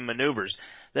in-game maneuvers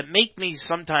that make me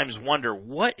sometimes wonder,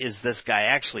 what is this guy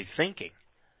actually thinking?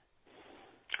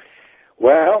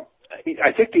 Well,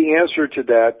 I think the answer to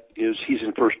that is he's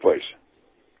in first place.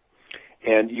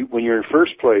 And when you're in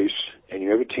first place and you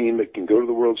have a team that can go to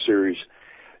the World Series,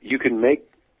 you can make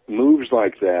moves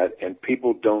like that and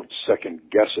people don't second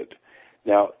guess it.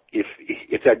 Now, if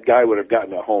that guy would have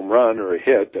gotten a home run or a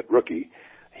hit, that rookie,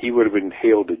 he would have been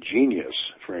hailed a genius,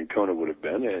 Francona would have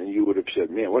been, and you would have said,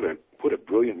 man, what a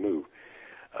brilliant move.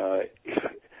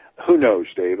 Who knows,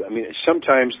 Dave? I mean,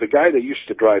 sometimes the guy that used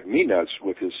to drive me nuts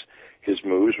with his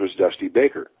moves was Dusty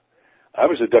Baker. I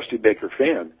was a Dusty Baker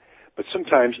fan, but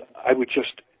sometimes I would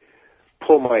just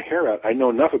pull my hair out. I know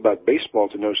enough about baseball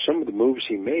to know some of the moves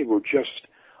he made were just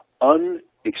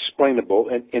unexplainable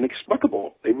and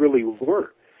inexplicable. They really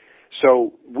were.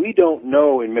 So we don't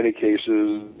know in many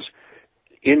cases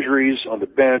injuries on the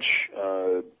bench,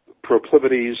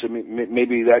 proclivities. I mean,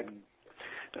 maybe that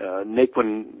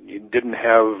Naquin didn't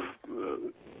have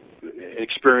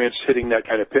experience hitting that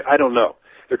kind of pitch. I don't know.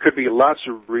 There could be lots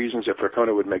of reasons that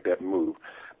Francona would make that move.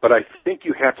 But I think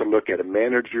you have to look at a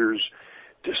manager's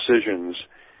decisions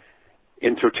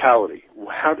in totality.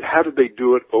 How did they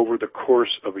do it over the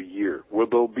course of a year? Will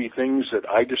there be things that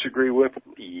I disagree with?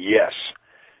 Yes,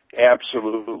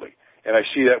 absolutely. And I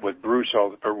see that with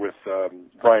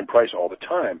Brian Price all the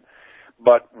time.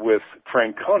 But with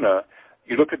Francona,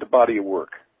 you look at the body of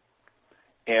work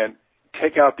and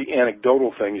take out the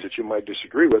anecdotal things that you might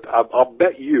disagree with. I'll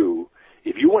bet you,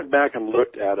 if you went back and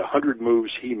looked at 100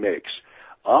 moves he makes,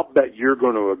 I'll bet you're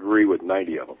going to agree with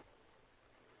 90 of them.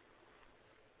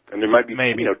 And there might be,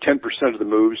 10% of the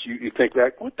moves you think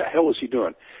back, what the hell is he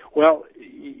doing? Well,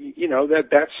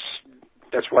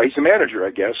 that's why he's a manager,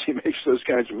 I guess. He makes those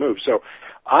kinds of moves. So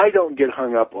I don't get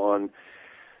hung up on,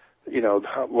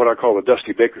 what I call the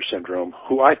Dusty Baker syndrome,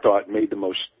 who I thought made the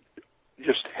most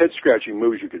just head-scratching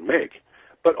moves you could make.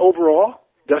 But overall,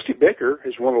 Dusty Baker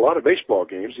has won a lot of baseball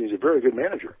games, and he's a very good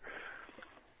manager.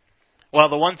 Well,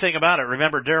 the one thing about it,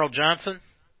 remember Darryl Johnson,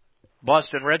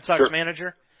 Boston Red Sox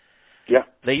manager? Yeah.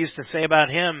 They used to say about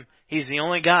him, he's the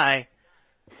only guy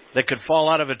that could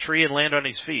fall out of a tree and land on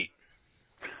his feet.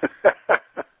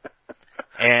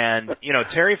 And,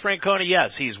 Terry Francona,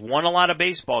 yes, he's won a lot of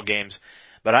baseball games,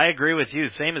 but I agree with you,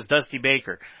 same as Dusty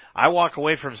Baker. I walk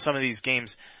away from some of these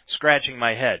games scratching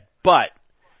my head. But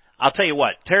I'll tell you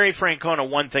what, Terry Francona,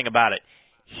 one thing about it,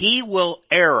 he will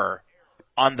err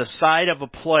on the side of a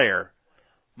player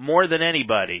more than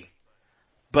anybody,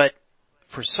 but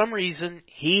for some reason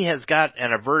he has got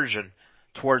an aversion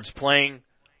towards playing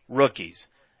rookies.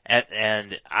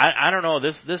 And I don't know,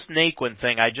 this Naquin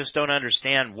thing, I just don't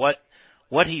understand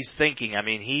what he's thinking. I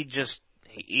mean, he just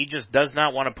does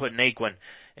not want to put Naquin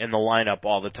in the lineup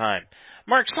all the time.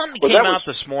 Mark, something came out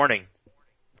this morning.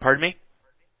 Pardon me?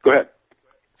 Go ahead.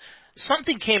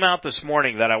 Something came out this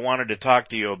morning that I wanted to talk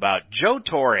to you about. Joe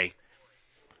Torre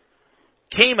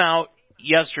came out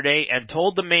yesterday and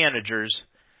told the managers,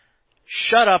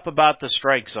 shut up about the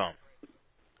strike zone.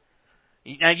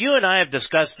 Now, you and I have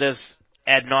discussed this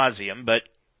ad nauseum, but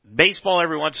baseball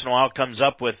every once in a while comes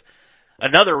up with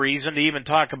another reason to even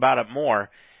talk about it more.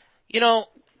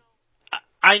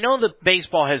 I know that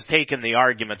baseball has taken the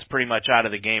arguments pretty much out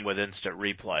of the game with instant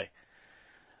replay.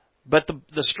 But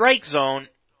the strike zone,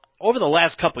 over the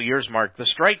last couple of years, Mark, the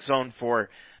strike zone for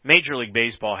Major League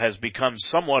Baseball has become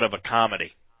somewhat of a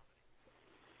comedy.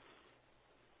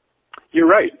 You're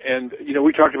right. And,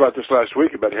 we talked about this last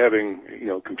week about having,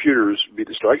 computers be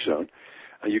the strike zone.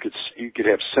 You could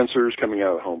have sensors coming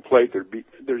out of the home plate.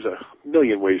 There's a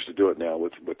million ways to do it now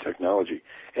with technology.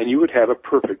 And you would have a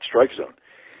perfect strike zone.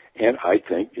 And I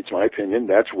think, it's my opinion,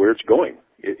 that's where it's going.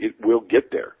 It will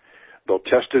get there. They'll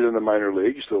test it in the minor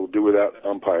leagues. They'll do without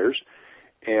umpires.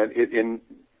 And in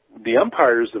the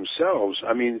umpires themselves,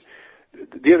 I mean,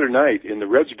 the other night in the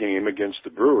Reds game against the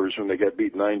Brewers when they got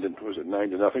beat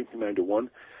 9-1,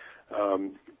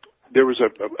 there was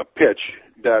a pitch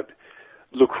that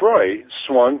LaCroix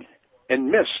swung and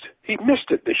missed. He missed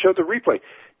it. They showed the replay.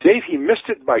 Dave, he missed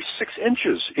it by 6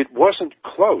 inches. It wasn't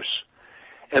close.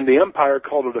 And the umpire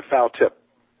called it a foul tip.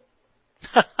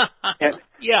 And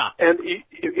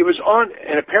it was on,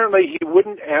 and apparently he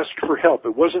wouldn't ask for help.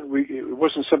 It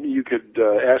wasn't something you could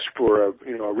ask for a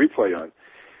replay on.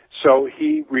 So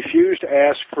he refused to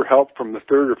ask for help from the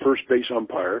third or first base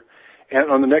umpire, And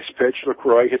on the next pitch,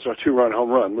 LaCroix hits a 2-run home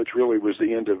run, which really was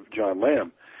the end of John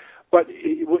Lamb. But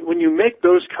when you make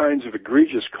those kinds of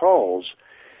egregious calls,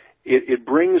 it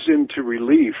brings into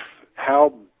relief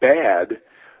how bad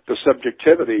the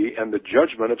subjectivity and the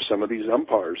judgment of some of these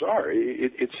umpires are.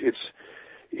 It's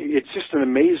just an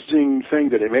amazing thing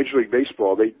that in Major League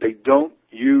Baseball they don't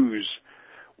use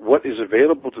what is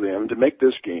available to them to make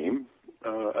this game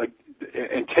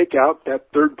and take out that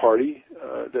third party,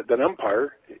 that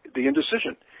umpire, the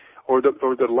indecision or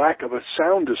the lack of a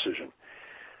sound decision.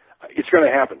 It's going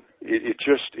to happen.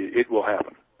 It will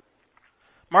happen.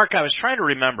 Mark, I was trying to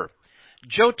remember.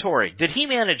 Joe Torre, did he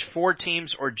manage 4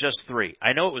 teams or just 3?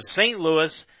 I know it was St.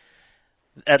 Louis,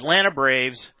 Atlanta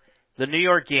Braves, the New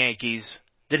York Yankees.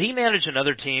 Did he manage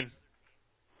another team?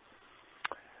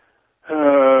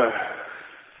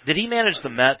 Did he manage the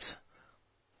Mets?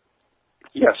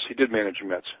 Yes, he did manage the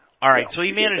Mets. All right, so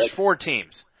he managed 4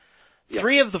 teams. Yeah.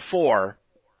 3 of the 4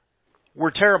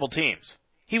 were terrible teams.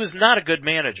 He was not a good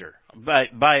manager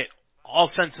by all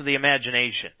sense of the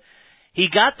imagination. He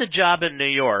got the job in New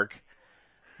York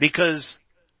because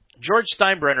George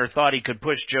Steinbrenner thought he could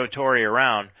push Joe Torre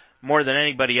around more than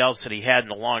anybody else that he had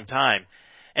in a long time.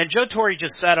 And Joe Torre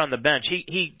just sat on the bench.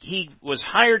 He was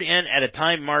hired in at a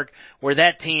time, Mark, where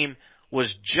that team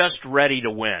was just ready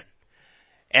to win.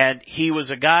 And he was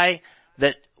a guy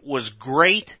that was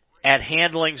great at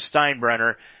handling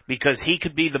Steinbrenner because he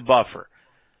could be the buffer.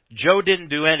 Joe didn't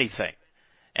do anything.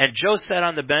 And Joe sat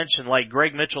on the bench, and like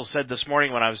Greg Mitchell said this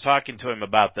morning when I was talking to him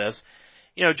about this,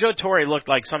 you know, Joe Torre looked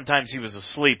like sometimes he was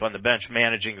asleep on the bench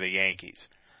managing the Yankees.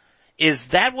 Is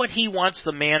that what he wants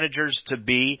the managers to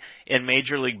be in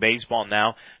Major League Baseball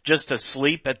now, just to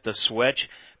sleep at the switch?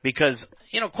 Because,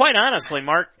 you know, quite honestly,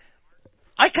 Mark,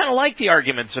 I kind of like the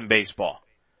arguments in baseball.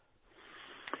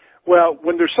 Well,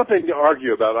 when there's something to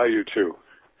argue about, I do too.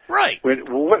 Right.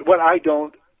 What I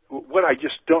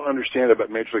just don't understand about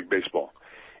Major League Baseball,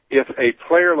 if a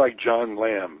player like John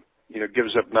Lamb, you know,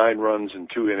 gives up 9 runs in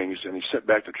 2 innings and he's sent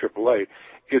back to AAA,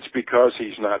 it's because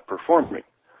he's not performing.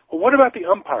 Well, what about the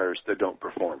umpires that don't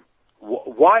perform?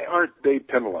 Why aren't they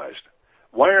penalized?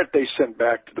 Why aren't they sent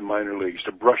back to the minor leagues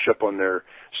to brush up on their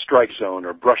strike zone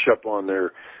or brush up on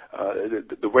their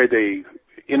the way they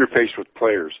interface with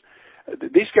players?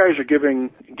 These guys are given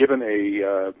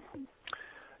a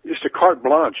just a carte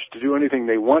blanche to do anything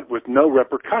they want with no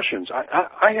repercussions.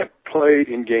 I have played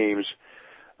in games,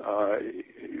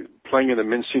 playing in the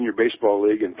Men's Senior Baseball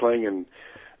League and playing in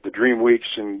the Dream Weeks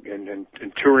and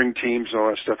touring teams and all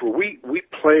that stuff, where we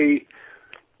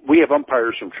have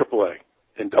umpires from AAA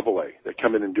and AA that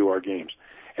come in and do our games.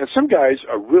 And some guys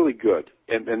are really good,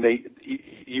 and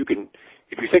you can,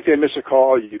 if you think they miss a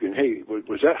call, you can, hey,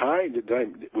 was that high?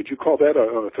 Would you call that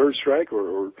on a third strike?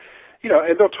 Or, you know,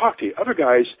 and they'll talk to you. Other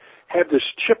guys have this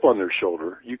chip on their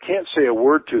shoulder. You can't say a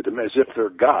word to them as if they're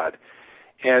God.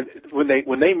 And when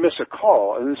they miss a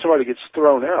call and then somebody gets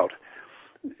thrown out,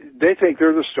 they think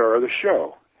they're the star of the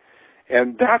show.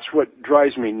 And that's what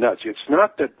drives me nuts. It's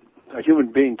not that a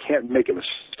human being can't make a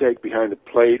mistake behind the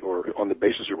plate or on the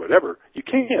bases or whatever. You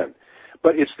can.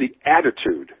 But it's the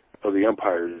attitude of the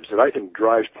umpires that I think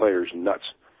drives players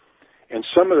nuts. And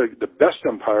some of the best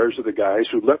umpires are the guys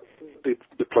who let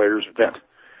the players vent.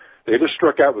 They just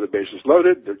struck out with the bases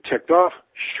loaded. They're ticked off.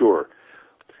 Sure.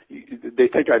 They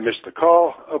think I missed the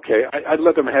call. Okay, I'd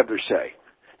let them have their say.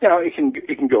 Now, it can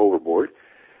go overboard.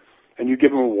 And you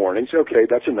give them a warning. Say, okay,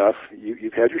 that's enough.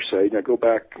 You've had your say. Now go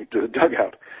back to the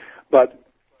dugout. But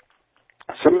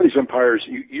some of these umpires,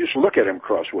 you just look at them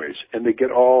crossways, and they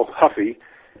get all huffy,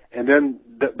 and then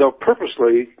they'll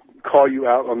purposely call you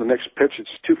out on the next pitch. It's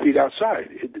 2 feet outside.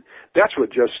 That's what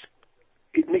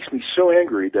it makes me so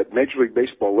angry that Major League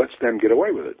Baseball lets them get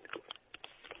away with it.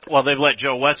 Well, they've let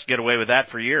Joe West get away with that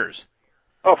for years.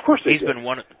 Oh, of course they He's been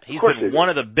one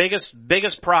of the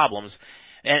biggest problems.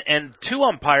 And 2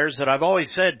 umpires that I've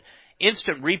always said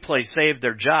instant replay saved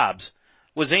their jobs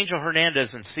was Angel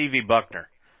Hernandez and Stevie Buckner.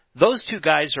 Those 2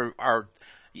 guys are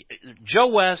Joe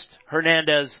West,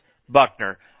 Hernandez,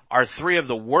 Buckner are 3 of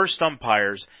the worst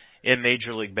umpires in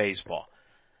Major League Baseball.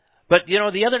 But, you know,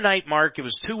 the other night, Mark, it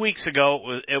was 2 weeks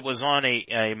ago, it was on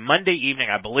a Monday evening,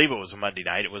 I believe it was a Monday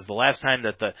night. It was the last time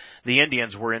that the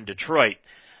Indians were in Detroit.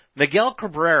 Miguel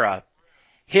Cabrera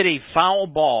hit a foul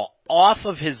ball off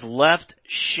of his left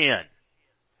shin.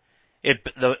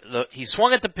 He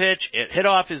swung at the pitch, it hit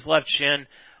off his left shin,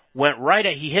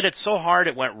 he hit it so hard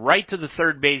it went right to the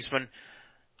third baseman.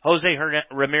 Jose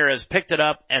Ramirez picked it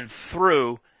up and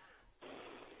threw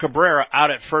Cabrera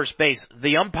out at first base.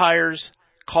 The umpires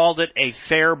called it a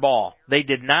fair ball. They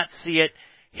did not see it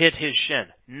hit his shin.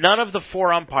 None of the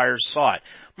 4 umpires saw it.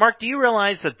 Mark, do you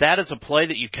realize that that is a play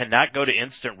that you cannot go to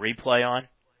instant replay on?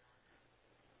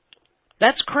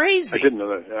 That's crazy. I didn't know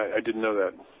that. I didn't know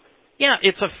that. Yeah,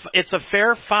 it's a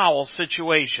fair foul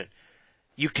situation.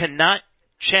 You cannot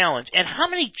challenge. And how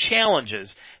many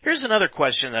challenges? Here's another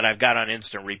question that I've got on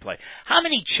instant replay. How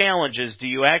many challenges do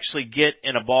you actually get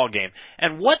in a ball game?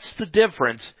 And what's the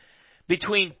difference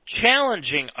between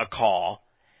challenging a call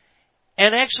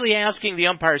and actually asking the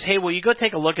umpires, hey, will you go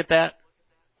take a look at that?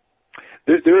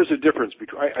 There is a difference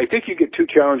between. I think you get 2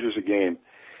 challenges a game,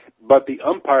 but the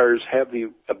umpires have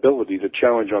the ability to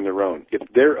challenge on their own if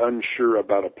they're unsure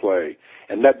about a play,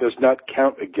 and that does not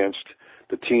count against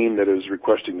the team that is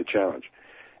requesting the challenge.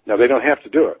 Now, they don't have to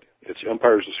do it. It's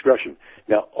umpire's discretion.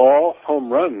 Now, all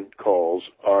home run calls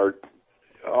are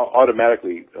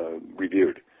automatically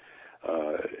reviewed.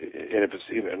 And if it's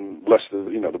even less than,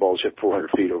 the ball's hit 400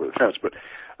 feet over the fence. But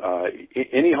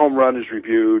any home run is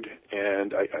reviewed,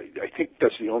 and I think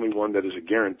that's the only one that is a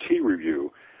guarantee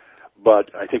review.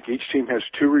 But I think each team has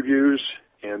 2 reviews,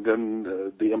 and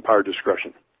then the umpire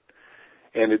discretion.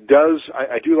 And it does,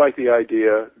 I do like the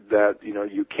idea that,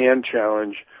 you can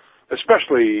challenge,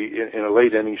 especially in a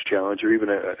late innings challenge or even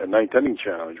a ninth inning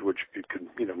challenge, which it could,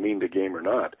 mean the game or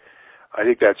not. I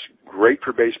think that's great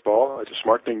for baseball. It's a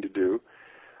smart thing to do.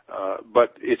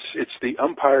 But it's the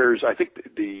umpires, I think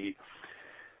the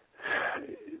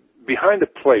behind the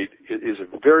plate is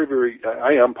a very, very,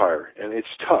 I umpire, and it's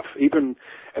tough, even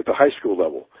at the high school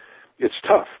level. It's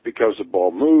tough because the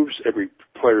ball moves, every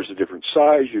player's a different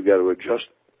size, you've got to adjust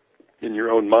in your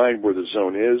own mind where the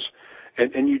zone is,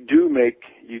 and you do make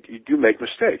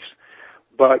mistakes.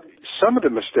 But some of the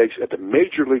mistakes at the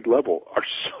major league level are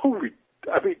so,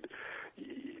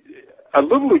 a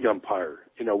little league umpire,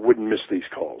 wouldn't miss these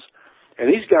calls. And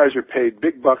these guys are paid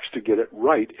big bucks to get it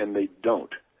right, and they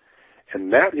don't.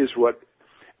 And that is what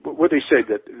they say,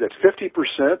 that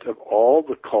 50% of all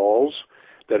the calls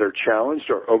that are challenged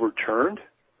are overturned.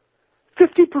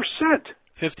 50%.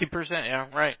 50%, yeah,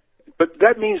 right. But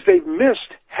that means they've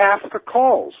missed half the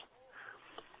calls.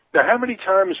 Now, how many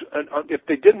times, if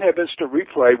they didn't have instant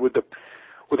replay, with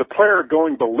a player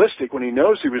going ballistic when he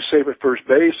knows he was safe at first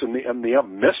base and the ump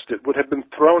missed it, would have been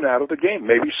thrown out of the game,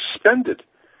 maybe suspended.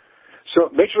 So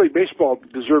Major League Baseball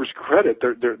deserves credit.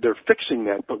 They're fixing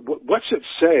that. But what's it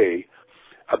say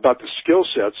about the skill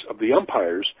sets of the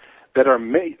umpires that are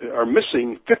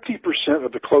missing 50%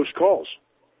 of the close calls?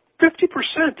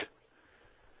 50%.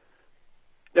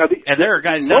 Now, and there are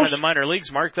guys down in the minor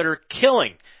leagues, Mark, that are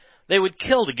killing. They would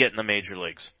kill to get in the major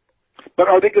leagues. But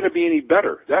are they going to be any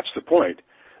better? That's the point.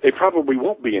 They probably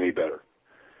won't be any better.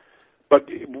 But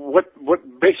what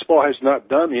baseball has not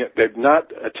done yet, they've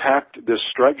not attacked this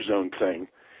strike zone thing,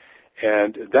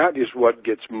 and that is what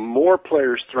gets more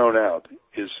players thrown out.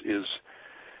 Is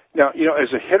now,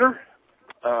 as a hitter,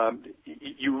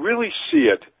 you really see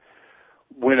it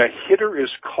when a hitter is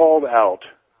called out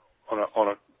on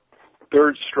a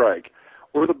third strike,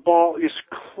 where the ball is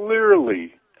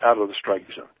clearly out of the strike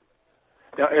zone.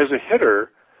 Now, as a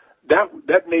hitter,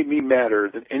 that made me madder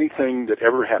than anything that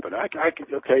ever happened.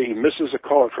 Okay, he misses a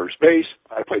call at first base.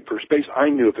 I played first base. I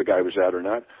knew if the guy was out or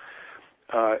not.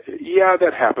 Yeah,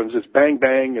 that happens. It's bang,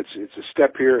 bang. It's a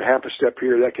step here, half a step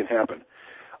here. That can happen.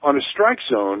 On a strike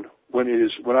zone, when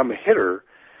I'm a hitter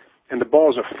and the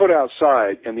ball is a foot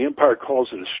outside and the umpire calls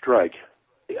it a strike,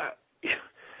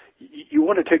 you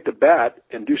want to take the bat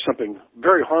and do something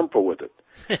very harmful with it.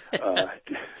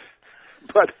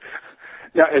 But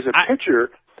now, as a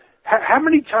pitcher, how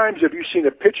many times have you seen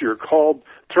a pitcher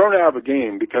thrown out of a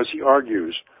game because he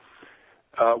argues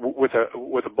with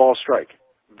a ball strike?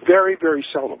 Very, very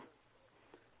seldom.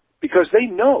 Because they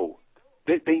know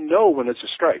when it's a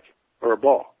strike or a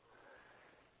ball.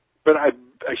 But I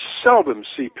seldom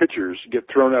see pitchers get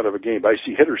thrown out of a game. I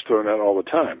see hitters thrown out all the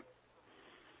time.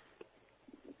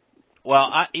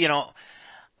 Well,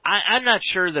 I'm not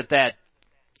sure that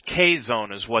K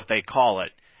zone is what they call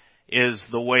it is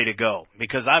the way to go,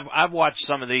 because I've watched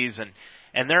some of these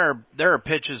and there are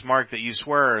pitches, Mark, that you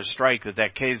swear are a strike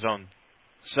that K zone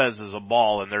says is a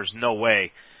ball, and there's no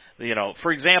way.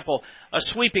 For example, a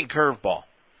sweeping curveball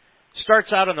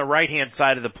starts out on the right-hand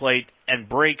side of the plate and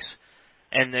breaks,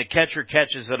 and the catcher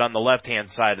catches it on the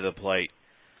left-hand side of the plate.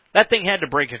 That thing had to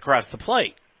break across the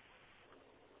plate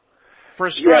for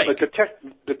a strike. Yeah, but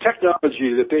the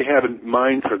technology that they have in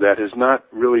mind for that has not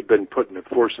really been put into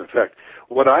force and effect.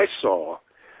 What I saw,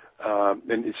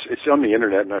 and it's on the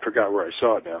internet, and I forgot where I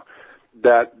saw it now,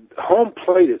 that home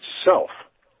plate itself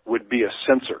would be a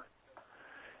sensor.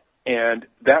 And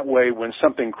that way, when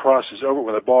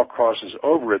the ball crosses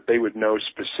over it, they would know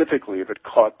specifically if it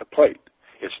caught the plate.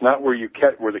 It's not where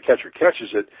where the catcher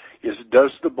catches it. Is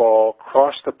does the ball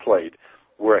cross the plate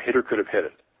where a hitter could have hit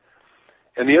it?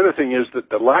 And the other thing is that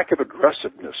the lack of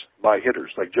aggressiveness by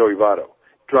hitters like Joey Votto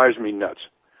drives me nuts.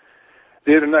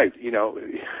 The other night,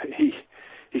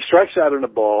 he strikes out on a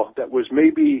ball that was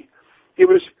it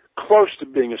was close to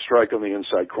being a strike on the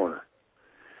inside corner.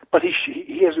 But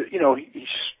he has, he's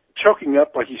choking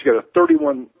up like he's got a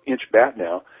 31-inch bat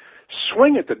now.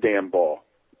 Swing at the damn ball.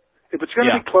 If it's going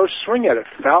to be close, swing at it.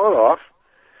 Foul it off,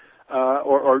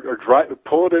 or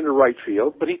pull it into right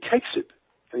field. But he takes it,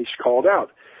 and he's called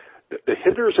out. The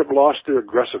hitters have lost their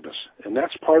aggressiveness, and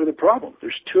that's part of the problem.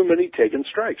 There's too many taken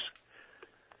strikes.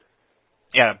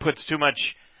 Yeah, it puts too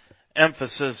much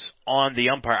emphasis on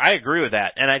the umpire. I agree with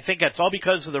that, and I think that's all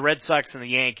because of the Red Sox and the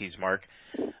Yankees, Mark.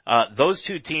 Those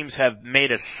two teams have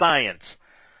made a science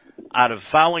out of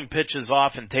fouling pitches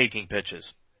off and taking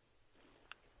pitches.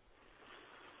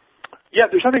 Yeah,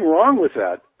 there's nothing wrong with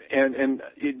that. And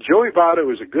Joey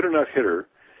Votto is a good enough hitter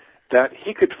that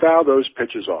he could foul those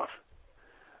pitches off.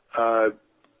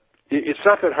 It's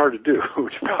not that hard to do to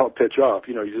foul a pitch off.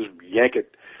 You just yank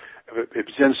it. If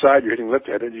it's inside, you're hitting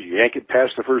left-handed, you yank it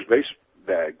past the first base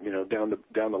bag,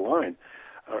 down the line,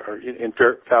 or in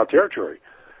foul territory.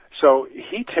 So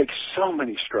he takes so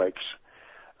many strikes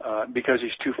because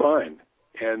he's too fine,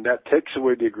 and that takes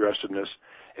away the aggressiveness,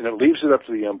 and it leaves it up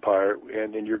to the umpire,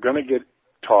 and you're going to get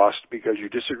tossed because you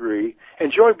disagree.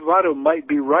 And Joey Votto might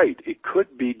be right; it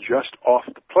could be just off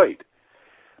the plate.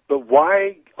 But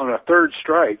why on a third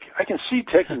strike? I can see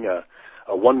taking a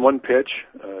 1-1 pitch,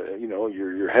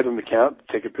 you're ahead on the count,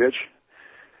 take a pitch,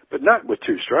 but not with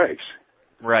 2 strikes.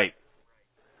 Right.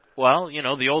 Well,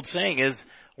 the old saying is,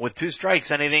 with 2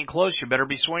 strikes, anything close, you better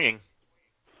be swinging.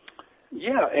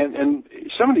 Yeah, and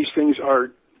some of these things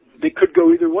they could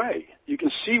go either way. You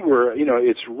can see where,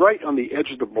 it's right on the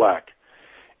edge of the black.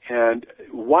 And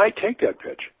why take that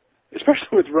pitch,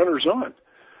 especially with runners on?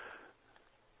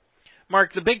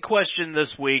 Mark, the big question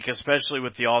this week, especially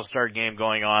with the All-Star game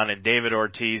going on and David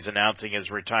Ortiz announcing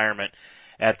his retirement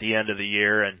at the end of the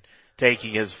year and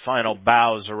taking his final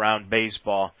bows around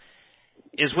baseball,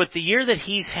 is with the year that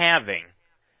he's having,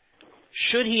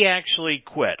 should he actually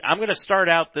quit? I'm going to start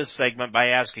out this segment by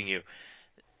asking you,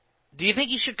 do you think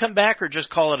he should come back or just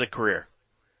call it a career?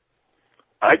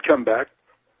 I'd come back.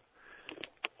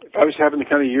 If I was having the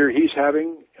kind of year he's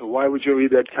having, why would you leave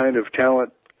that kind of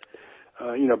talent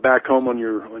back home on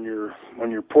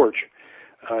your porch?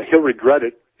 He'll regret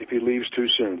it if he leaves too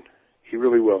soon. He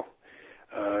really will.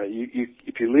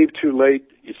 If you leave too late,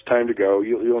 it's time to go.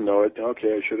 You'll know it.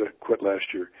 Okay, I should have quit last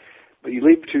year. But you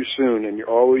leave too soon, and you're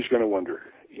always going to wonder,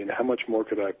 how much more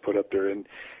could I put up there? And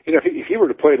if he were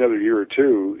to play another year or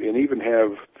two, and even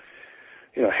have,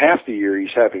 half the year he's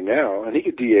having now, and he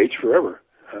could DH forever.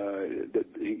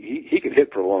 He could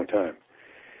hit for a long time.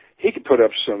 He could put up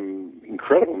some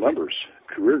incredible numbers,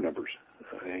 career numbers.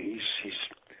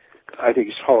 I think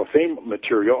he's Hall of Fame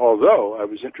material, although I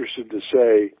was interested to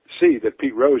see that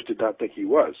Pete Rose did not think he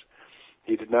was.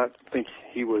 He did not think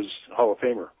he was Hall of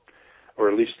Famer, or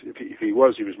at least if he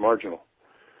was marginal.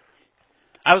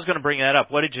 I was going to bring that up.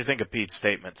 What did you think of Pete's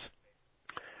statements?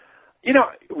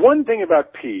 One thing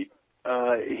about Pete,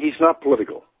 he's not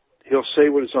political. He'll say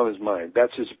what is on his mind.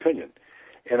 That's his opinion.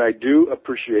 And I do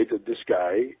appreciate that this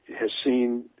guy has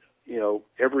seen,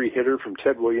 every hitter from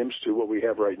Ted Williams to what we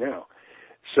have right now.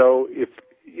 So if,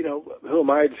 who am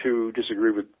I to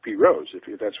disagree with Pete Rose?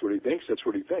 If that's what he thinks, that's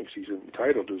what he thinks. He's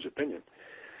entitled to his opinion.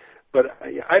 But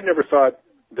I've never thought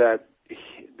that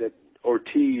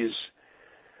Ortiz,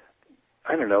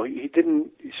 I don't know, he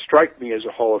didn't strike me as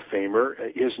a Hall of Famer.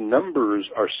 His numbers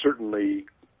are certainly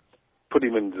put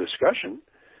him into discussion.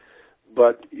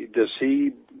 But does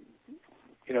he,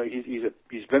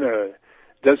 he's been a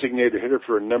designated hitter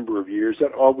for a number of years.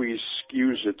 That always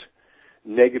skews it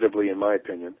negatively, in my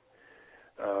opinion.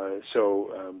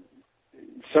 So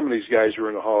some of these guys who are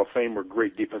in the Hall of Fame were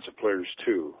great defensive players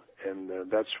too, and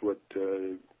that's what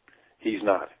he's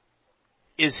not.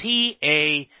 Is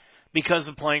he because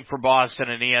of playing for Boston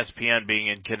and ESPN being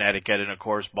in Connecticut, and of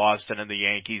course Boston and the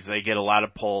Yankees, they get a lot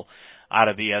of pull out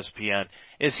of ESPN.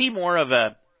 Is he more of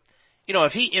a,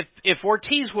 if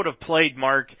Ortiz would have played,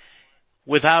 Mark,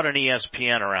 without an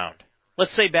ESPN around,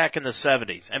 let's say back in the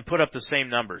 70s, and put up the same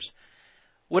numbers,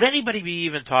 would anybody be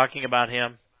even talking about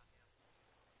him?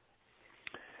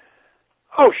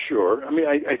 Oh, sure. I mean,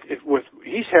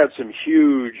 he's had some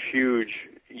huge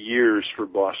years for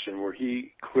Boston where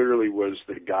he clearly was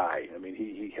the guy. I mean,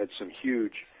 he had some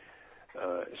huge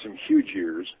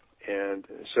years, and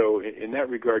so in that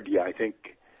regard, yeah, I think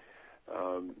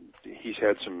he's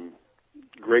had some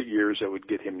great years that would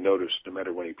get him noticed no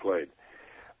matter when he played.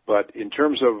 But in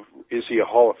terms of, is he a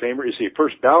Hall of Famer? Is he a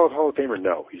first ballot Hall of Famer?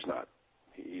 No, he's not.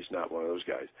 He's not one of those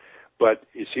guys. But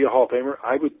is he a Hall of Famer?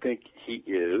 I would think he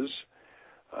is.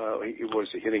 He was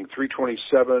hitting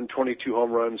 327, 22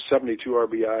 home runs, 72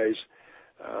 RBIs.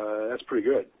 That's pretty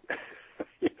good.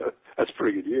 That's a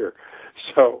pretty good year.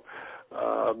 So,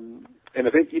 and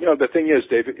I think, the thing is,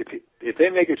 Dave, if they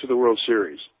make it to the World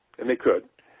Series, and they could,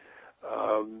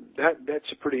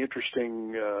 that's a pretty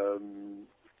interesting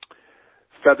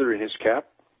feather in his cap.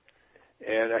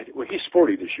 And he's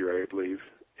 40 this year, I believe.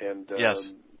 And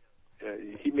yes.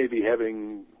 He may be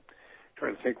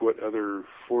trying to think what other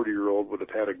 40-year-old would have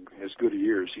had as good a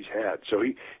year as he's had. So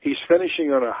he's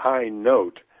finishing on a high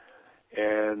note.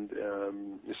 And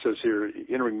it says here,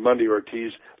 entering Monday,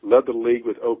 Ortiz led the league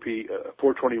with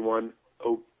 421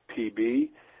 OBP,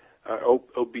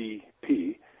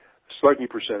 slugging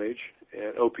percentage,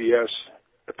 and OPS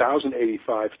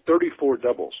 1,085, 34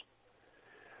 doubles.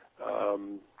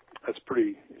 It's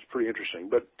pretty interesting.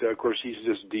 But of course, he's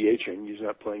just DHing. He's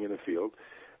not playing in the field.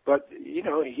 But he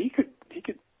could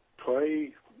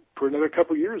play for another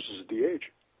couple of years as a DH.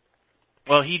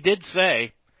 Well, he did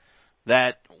say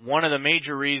that one of the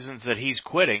major reasons that he's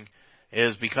quitting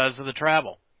is because of the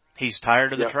travel. He's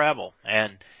tired of the travel,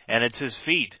 and it's his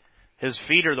feet. His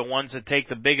feet are the ones that take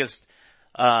the biggest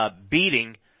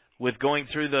beating with going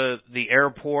through the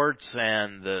airports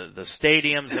and the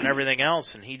stadiums and everything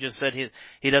else. And he just said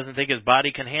he doesn't think his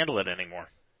body can handle it anymore.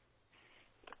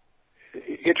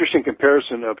 Interesting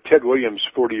comparison of Ted Williams'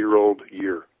 40-year-old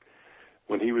year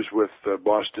when he was with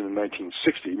Boston in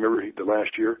 1960. Remember the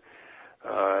last year?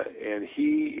 And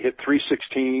he hit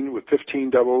 316 with 15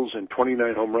 doubles and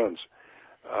 29 home runs.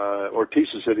 Ortiz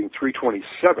is hitting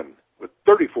 327 with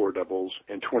 34 doubles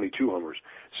and 22 homers.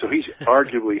 So he's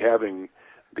arguably having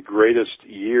the greatest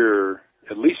year,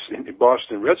 at least in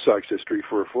Boston Red Sox history,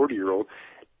 for a 40-year-old.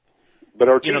 But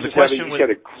Ortiz he's had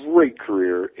a great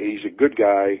career. He's a good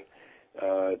guy.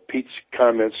 Pete's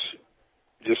comments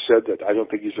just said that I don't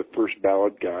think he's a first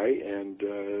ballot guy, and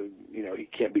he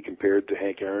can't be compared to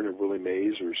Hank Aaron or Willie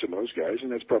Mays or some of those guys,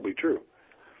 and that's probably true.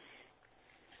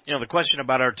 The question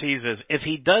about Ortiz is, if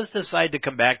he does decide to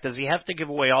come back, does he have to give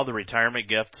away all the retirement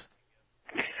gifts?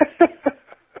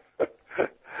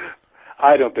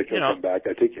 I don't think he'll come back.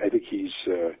 I think he's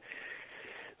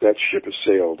that ship has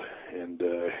sailed, and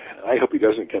I hope he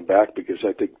doesn't come back because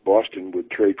I think Boston would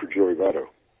trade for Joey Votto.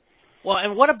 Well,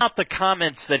 and what about the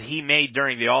comments that he made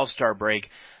during the All-Star break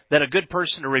that a good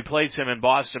person to replace him in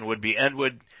Boston would be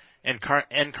Edwin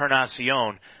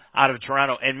Encarnacion out of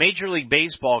Toronto? And Major League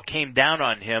Baseball came down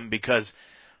on him because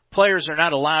players are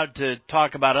not allowed to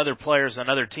talk about other players on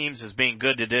other teams as being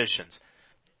good additions.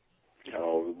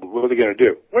 Oh, what are they going to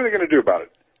do? What are they going to do about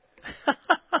it?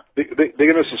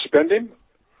 They're going to suspend him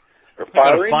or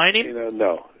fire him? Fine him?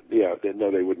 No. Yeah,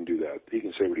 no, they wouldn't do that. He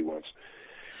can say what he wants.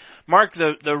 Mark,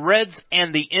 the Reds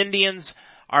and the Indians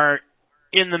are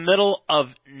in the middle of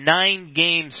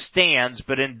 9-game stands,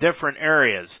 but in different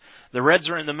areas. The Reds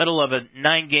are in the middle of a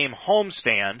 9-game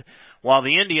homestand, while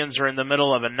the Indians are in the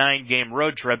middle of a 9-game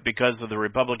road trip because of the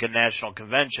Republican National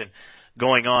Convention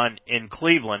going on in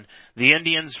Cleveland. The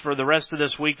Indians, for the rest of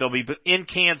this week, they'll be in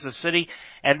Kansas City.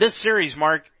 And this series,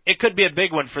 Mark, it could be a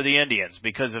big one for the Indians,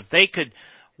 because if they could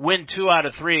win 2 out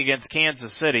of 3 against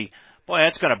Kansas City, boy,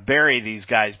 that's going to bury these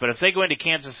guys. But if they go into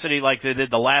Kansas City like they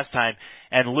did the last time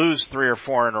and lose 3 or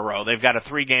 4 in a row, they've got a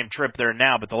 3-game trip there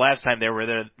now, but the last time they were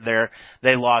there,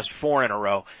 they lost 4 in a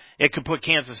row. It could put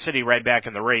Kansas City right back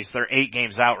in the race. They're 8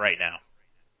 games out right now.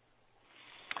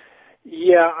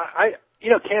 Yeah,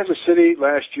 Kansas City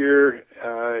last year,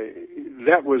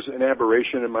 that was an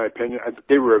aberration in my opinion.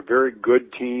 They were a very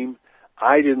good team.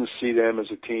 I didn't see them as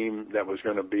a team that was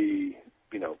going to be,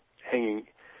 hanging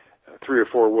 3 or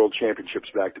 4 world championships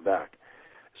back to back.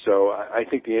 So I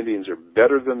think the Indians are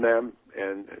better than them,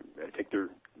 and I think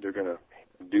they're going to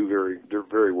do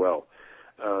very well.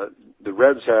 The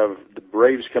Reds have the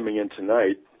Braves coming in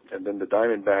tonight, and then the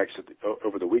Diamondbacks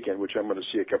over the weekend, which I'm going to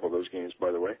see a couple of those games,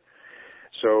 by the way.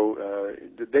 So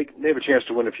they have a chance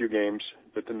to win a few games,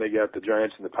 but then they got the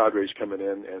Giants and the Padres coming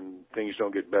in, and things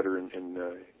don't get better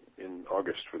in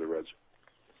August for the Reds.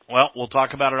 Well, we'll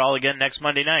talk about it all again next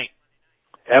Monday night.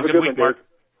 Have a good week, Mark.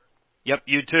 Yep,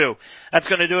 you too. That's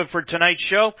going to do it for tonight's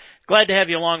show. Glad to have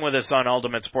you along with us on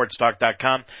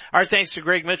UltimateSportsTalk.com. Our thanks to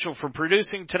Greg Mitchell for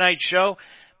producing tonight's show,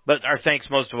 but our thanks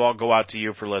most of all go out to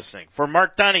you for listening. For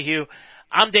Mark Donahue,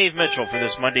 I'm Dave Mitchell for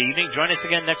this Monday evening. Join us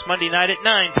again next Monday night at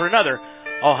 9 for another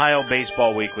Ohio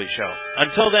Baseball Weekly show.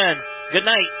 Until then, good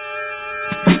night.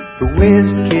 The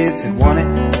Whiz Kids had won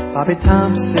it, Bobby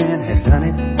Thompson had done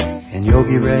it, and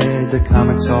Yogi read the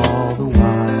comics all the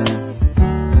while.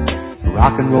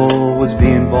 Rock and roll was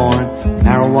being born,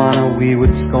 marijuana we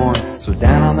would scorn. So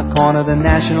down on the corner the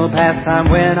national pastime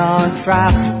went on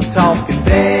trial. We're talking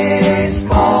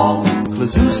baseball,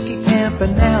 Klazuski,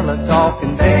 Campanella,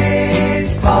 talking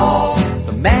baseball.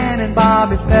 The man and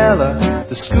Bobby Fella,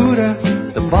 the Scooter,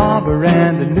 the Barber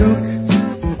and the Nuke.